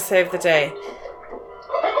 Hobie's gonna save the day.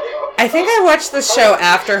 I think I watched the show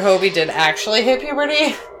after Hobie did actually hit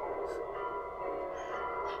puberty.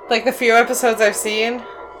 Like the few episodes I've seen.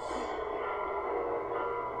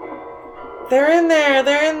 They're in there,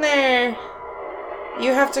 they're in there.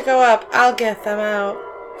 You have to go up. I'll get them out.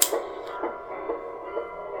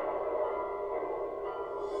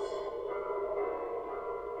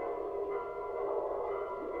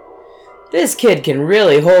 This kid can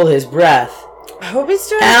really hold his breath. Hobie's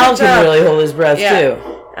doing a Al good job. can really hold his breath too.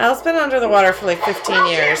 Al's been under the water for like 15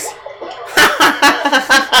 years.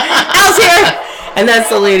 Al's here! And that's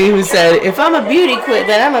the lady who said, if I'm a beauty queen,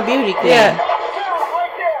 then I'm a beauty queen. Yeah.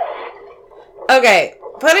 Okay,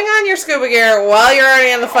 putting on your scuba gear while you're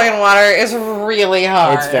already in the fucking water is really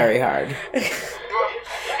hard. It's very hard.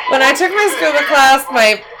 When I took my scuba class,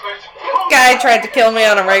 my guy tried to kill me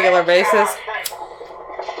on a regular basis.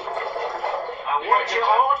 I want you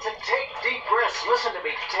all to take deep breaths. Listen to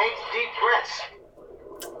me. Take deep breaths.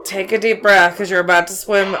 Take a deep breath because you're about to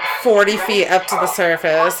swim 40 feet up to the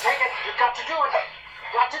surface. Take it. You got to do it.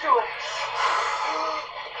 Got to do it.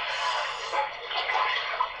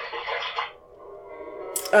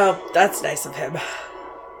 Oh, that's nice of him.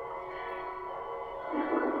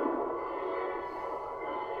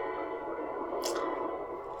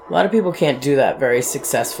 A lot of people can't do that very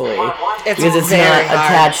successfully because it's very not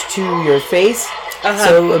hard. attached to your face.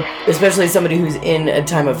 So, especially somebody who's in a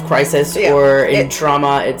time of crisis or in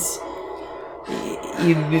trauma, it's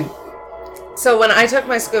you. So when I took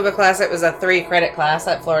my scuba class, it was a 3-credit class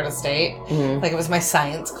at Florida State. Like it was my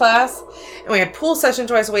science class, and we had pool session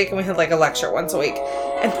twice a week, and we had like a lecture once a week.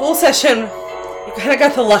 And pool session, you kind of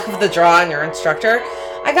got the luck of the draw on your instructor.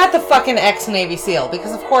 I got the fucking ex-Navy SEAL,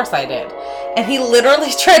 because of course I did. And he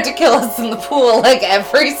literally tried to kill us in the pool, like,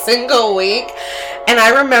 every single week. And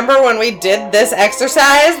I remember when we did this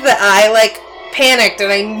exercise that I, like, panicked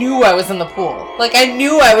and I knew I was in the pool. Like, I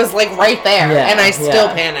knew I was, like, right there. Yeah, and I still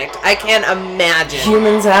panicked. I can't imagine.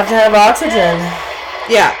 Humans have to have oxygen.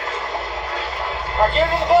 Yeah. Get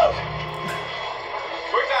in the boat.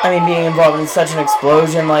 I mean, being involved in such an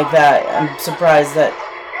explosion like that, I'm surprised that,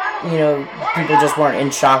 you know, people just weren't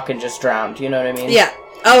in shock and just drowned. You know what I mean? Yeah.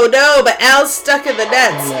 Oh no, but Al's stuck in the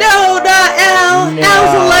nets. No, not Al. No.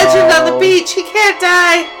 Al's a legend on the beach. He can't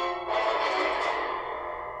die.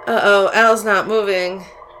 Uh-oh, Al's not moving.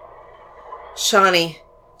 Shawnee.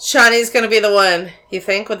 Shawnee's gonna be the one, you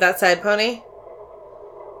think, with that side pony?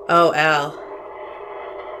 Oh, Al.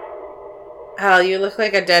 Al, you look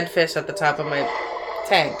like a dead fish at the top of my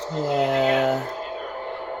tank. Yeah.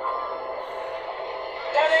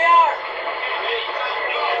 There they are.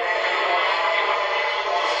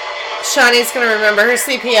 Shawnee's gonna remember her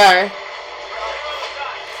CPR.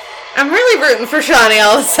 I'm really rooting for Shawnee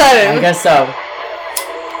all of a sudden. I guess so.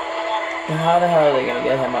 How the hell are they gonna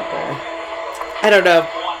get him up there? I don't know.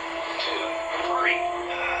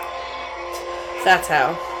 That's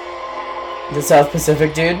how. The South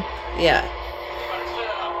Pacific dude? Yeah.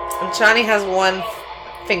 And Shawnee has one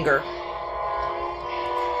finger.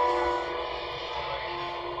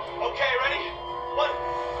 Okay, ready? 1,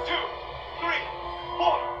 2, 3,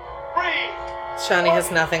 4. Breathe. Shawnee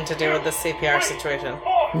has nothing to do with the CPR situation.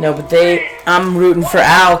 No, but I'm rooting for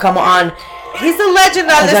Al. Come on. He's a legend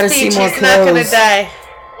on I gotta this see beach. more He's not gonna clothes. die. 1,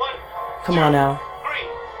 Come on, Al. 3,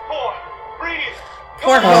 4. Breathe.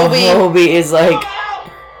 Poor Oh, Hobie. Hobie is like,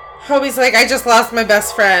 Hobie's like, I just lost my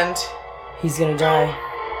best friend. He's gonna die.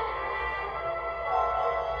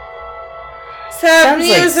 Sad Sounds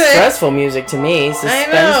music. like stressful music to me. I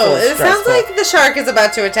know. It sounds stressful. like the shark is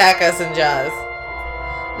about to attack us in Jaws.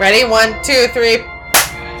 Ready? 1, 2, 3.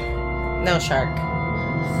 No shark.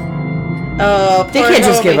 Oh, They poor can't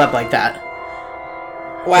just Hobie. give up like that.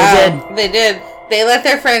 Wow. They did. They let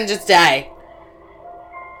their friend just die.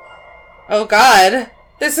 Oh, God.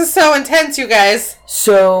 This is so intense, you guys.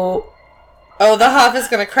 So... Oh, the Hoff is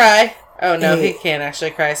gonna cry. Oh, no, Hey. he can't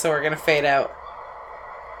actually cry, so we're gonna fade out.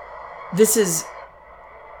 This is...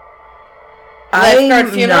 Lifeguard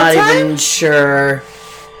I'm funeral not time? even sure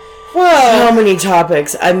Whoa. how many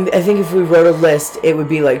topics. I think if we wrote a list, it would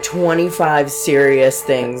be like 25 serious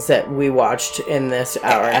things that we watched in this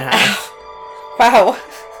hour and a half. Wow.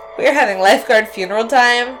 We're having lifeguard funeral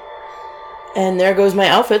time. And there goes my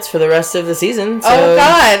outfits for the rest of the season. So Oh,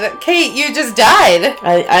 God. Kate, you just died.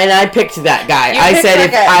 I picked that guy. You I picked said that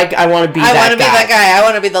if guy. I want to be I that want to be guy. that guy. I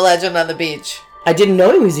want to be the legend on the beach. I didn't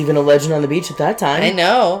know he was even a legend on the beach at that time. I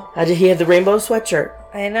know. He had the rainbow sweatshirt.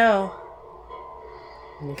 I know.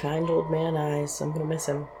 And kind old man eyes. I'm gonna miss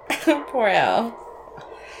him. Poor Al.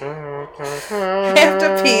 I have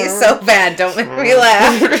to pee so bad. Don't make me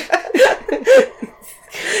laugh.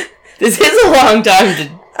 This is a long time to...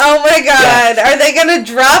 Oh my God. Are they going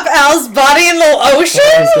to drop Al's body in the ocean?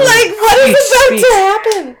 Like, what is about to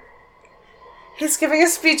happen? He's giving a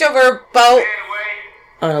speech over a boat.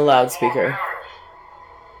 On a loudspeaker.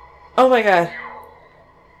 Oh my God.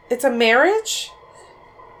 It's a marriage?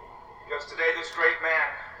 Because today this great man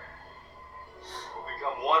will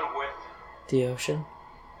become one with The ocean.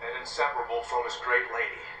 and inseparable from his great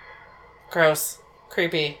lady. Gross.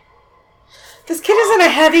 Creepy. This kid is in a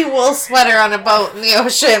heavy wool sweater on a boat in the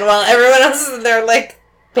ocean while everyone else is in their, like,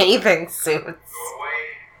 bathing suits. Go away.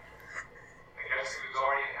 I guess he was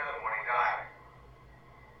already in heaven when he died.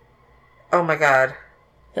 Oh my God.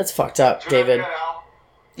 That's fucked up, You're not David. dead, Al.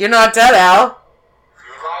 You're not dead, Al.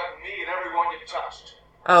 You're alive in me and everyone you touched.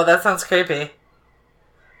 Oh, that sounds creepy. The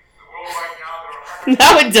world right now, there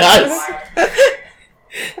are Now it does.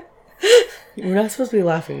 We're not supposed to be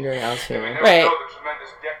laughing during Al's They funeral. never Right. know the tremendous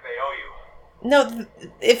debt they owe you. No,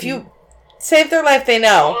 if you save their life, they All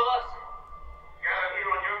know. of us gathered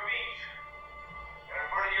here on your beach and in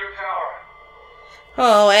front of your tower.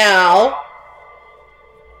 Oh, Al.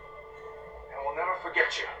 And we'll never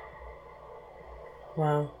forget you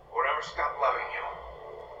Wow. or ever stop loving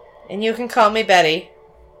you. And you can call me Betty.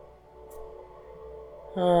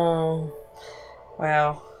 Oh.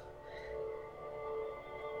 Wow.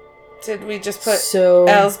 Did we just put So...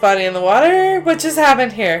 Al's body in the water? What just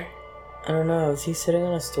happened here? I don't know. Is he sitting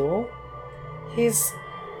on a stool? He's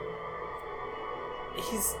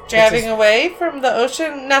driving away from the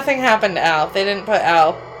ocean. Nothing happened to Al. They didn't put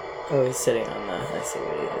Al. Oh, he's sitting on the... I see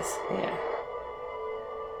what he is. Yeah.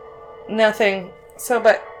 Nothing. So,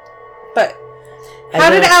 but I how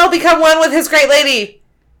did don't- Al become one with his great lady?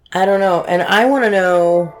 I don't know. And I want to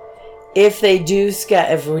know if they do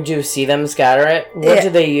if we do see them scatter it, what Yeah. do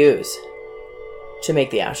they use to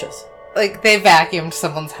make the ashes? Like, they vacuumed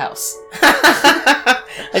someone's house.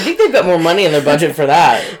 I think they've got more money in their budget for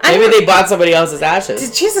that. Maybe they bought somebody else's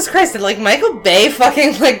ashes. Jesus Christ, did, like, Michael Bay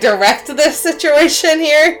fucking, like, direct this situation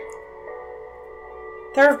here?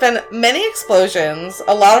 There have been many explosions,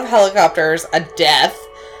 a lot of helicopters, a death,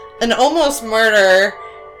 an almost murder.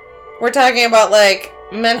 We're talking about, like,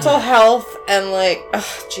 mental health and, like, ugh,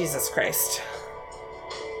 Jesus Christ.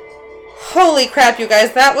 Holy crap, you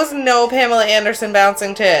guys, that was no Pamela Anderson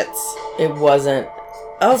bouncing tits. It wasn't.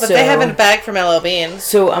 Oh, but they have it back from L.L. Bean.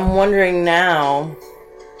 So I'm wondering now,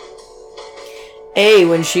 A,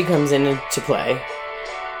 when she comes into play,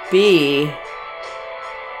 B,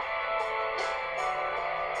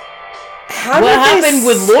 How what did they happened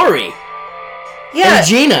with Lori Yeah, and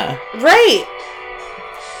Gina? right.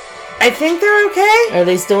 I think they're okay. Are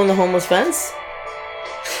they still in the homeless fence?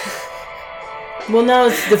 Well, now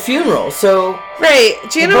it's the funeral, so Right,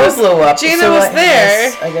 Gina they both was blow up. Gina so was I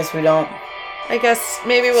there. I guess we don't. I guess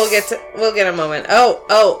maybe we'll get a moment.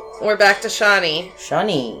 Oh, we're back to Shawnee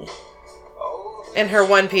Shani. in her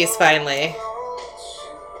one piece finally.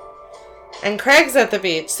 And Craig's at the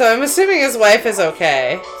beach, so I'm assuming his wife is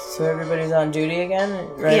okay. So everybody's on duty again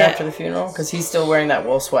right Yeah. after the funeral? Because he's still wearing that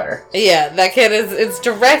wool sweater. Yeah, that kid is, it's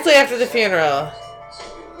directly after the funeral.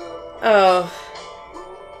 Oh.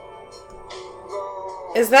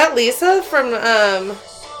 Is that Lisa from,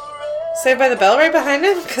 Saved by the Bell right behind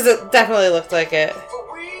him? Because it definitely looked like it.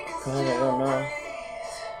 God, I don't know.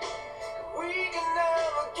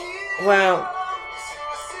 Wow.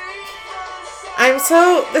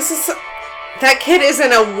 That kid is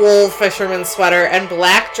in a wool fisherman sweater and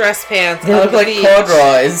black dress pants. They look like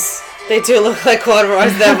corduroys. They do look like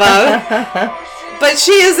corduroys, they're above. But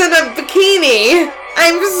she is in a bikini.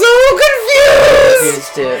 I'm so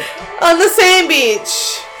confused. Too. On the same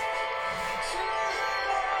beach.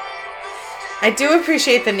 I do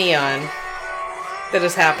appreciate the neon that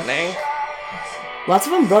is happening. Lots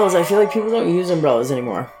of umbrellas. I feel like people don't use umbrellas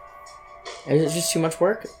anymore. Is it just too much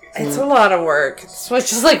work? It's a lot of work. It's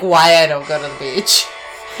just like why I don't go to the beach.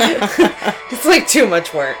 It's like too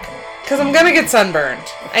much work. Because I'm gonna get sunburned.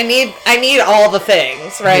 I need all the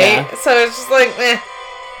things, right? Yeah. So it's just like, meh.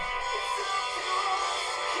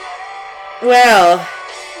 Well.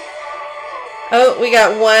 Oh, we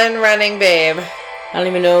got one running babe. I don't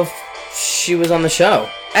even know if she was on the show.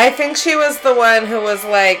 I think she was the one who was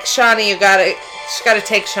like, Shawnee, she gotta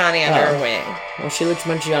take Shawnee under her wing. Well, she looked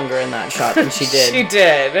much younger in that shot than she did. She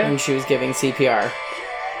did. When she was giving CPR.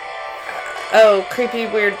 Oh, creepy,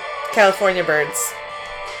 weird California birds.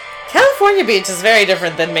 California Beach is very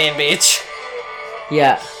different than Maine Beach.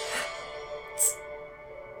 Yeah.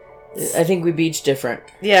 I think we beach different.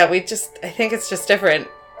 Yeah, I think it's just different.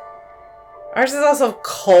 Ours is also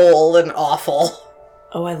cold and awful.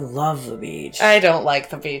 Oh, I love the beach. I don't like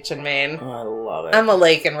the beach in Maine. Oh, I love it. I'm a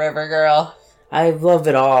lake and river girl. I love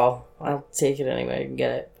it all. I'll take it any way I can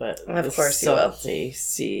get it, but of course you will. Salty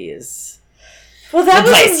sea is well, that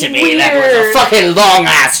the place to be. That was a fucking long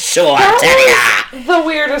ass shore. That was the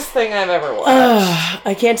weirdest thing I've ever watched.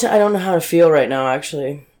 I can't. I don't know how to feel right now.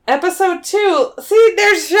 Actually, episode 2. See,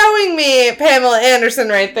 they're showing me Pamela Anderson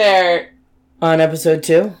right there on episode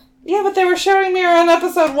 2. Yeah, but they were showing me her on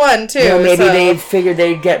episode 1 too. Well, maybe they figured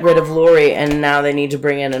they'd get rid of Lori, and now they need to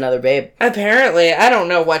bring in another babe. Apparently, I don't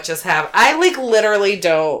know what just happened. I literally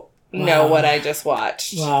don't know what I just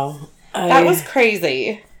watched. Wow, that was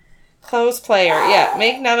crazy. Close player. Yeah,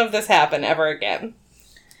 make none of this happen ever again.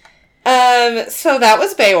 So that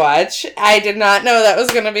was Baywatch. I did not know that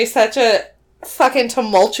was going to be such a fucking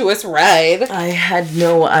tumultuous ride. I had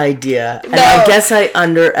no idea. And I guess I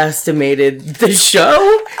underestimated the show.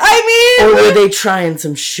 I mean... Or were they trying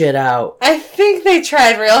some shit out? I think they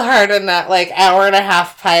tried real hard in that, hour and a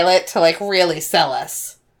half pilot to, really sell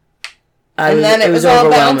us. And then it was all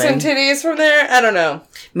bouncing titties from there? I don't know.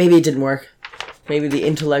 Maybe it didn't work. Maybe the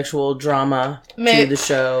intellectual drama to the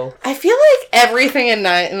show. I feel like everything in the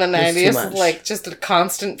 90s is, just a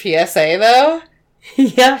constant PSA, though.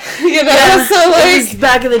 Yeah. So, it was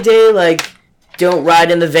back in the day, don't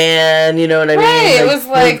ride in the van, you know what I mean? Right, it was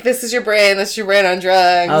this is your brain on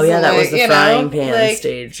drugs. Oh, yeah, that was the frying pan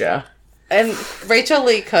stage, yeah. And Rachel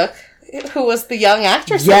Lee Cook, who was the young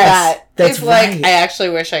actress in that, that's right. I actually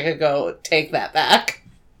wish I could go take that back.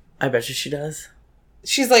 I bet you she does.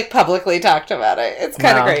 She's, publicly talked about it. It's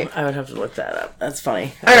kind of great. I would have to look that up. That's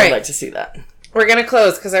funny. I would like to see that. We're going to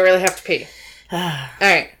close because I really have to pee. All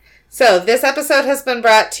right. So, this episode has been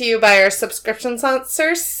brought to you by our subscription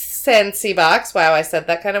sponsor, Scentsy Box. Wow, I said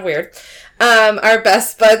that kind of weird. Our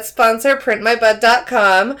Best Bud sponsor,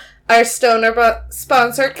 PrintMyBud.com. Our Stoner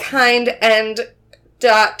sponsor,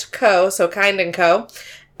 KindAnd.co, so Kind & Co.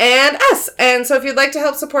 And us. And so if you'd like to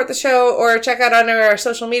help support the show or check out on our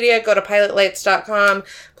social media, go to pilotlights.com.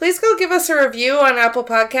 Please go give us a review on Apple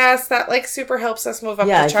Podcasts. That, super helps us move up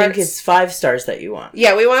the charts. Yeah, I think it's 5 stars that you want.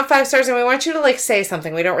 Yeah, we want 5 stars, and we want you to, say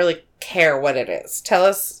something. We don't really care what it is. Tell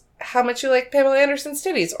us how much you like Pamela Anderson's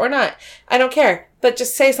titties, or not. I don't care. But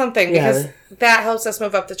just say something, because that helps us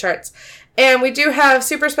move up the charts. And we do have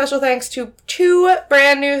super special thanks to 2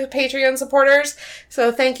 brand new Patreon supporters. So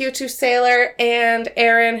thank you to Sailor and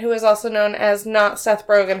Aaron, who is also known as Not Seth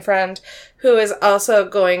Rogen Friend, who is also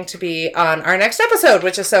going to be on our next episode,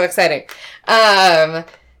 which is so exciting. We're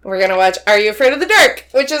going to watch Are You Afraid of the Dark,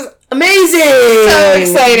 which is amazing! So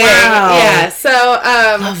exciting. Wow. Yeah, so...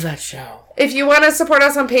 love that show. If you want to support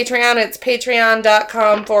us on Patreon, it's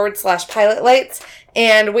patreon.com/pilotlights.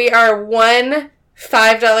 And we are one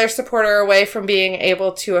 $5 supporter away from being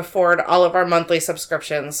able to afford all of our monthly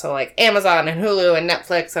subscriptions. So Amazon and Hulu and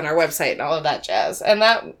Netflix and our website and all of that jazz. And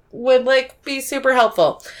that would be super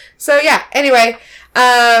helpful. So yeah, anyway,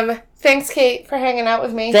 thanks Kate for hanging out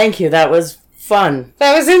with me. Thank you. That was fun.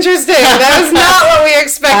 That was interesting. That was not what we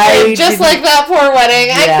expected. Just like that poor wedding.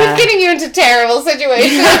 Yeah. I keep getting you into terrible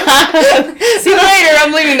situations. See you later.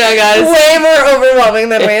 I'm leaving now, guys. Way more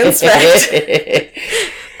overwhelming than we expect.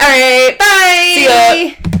 All right. Bye.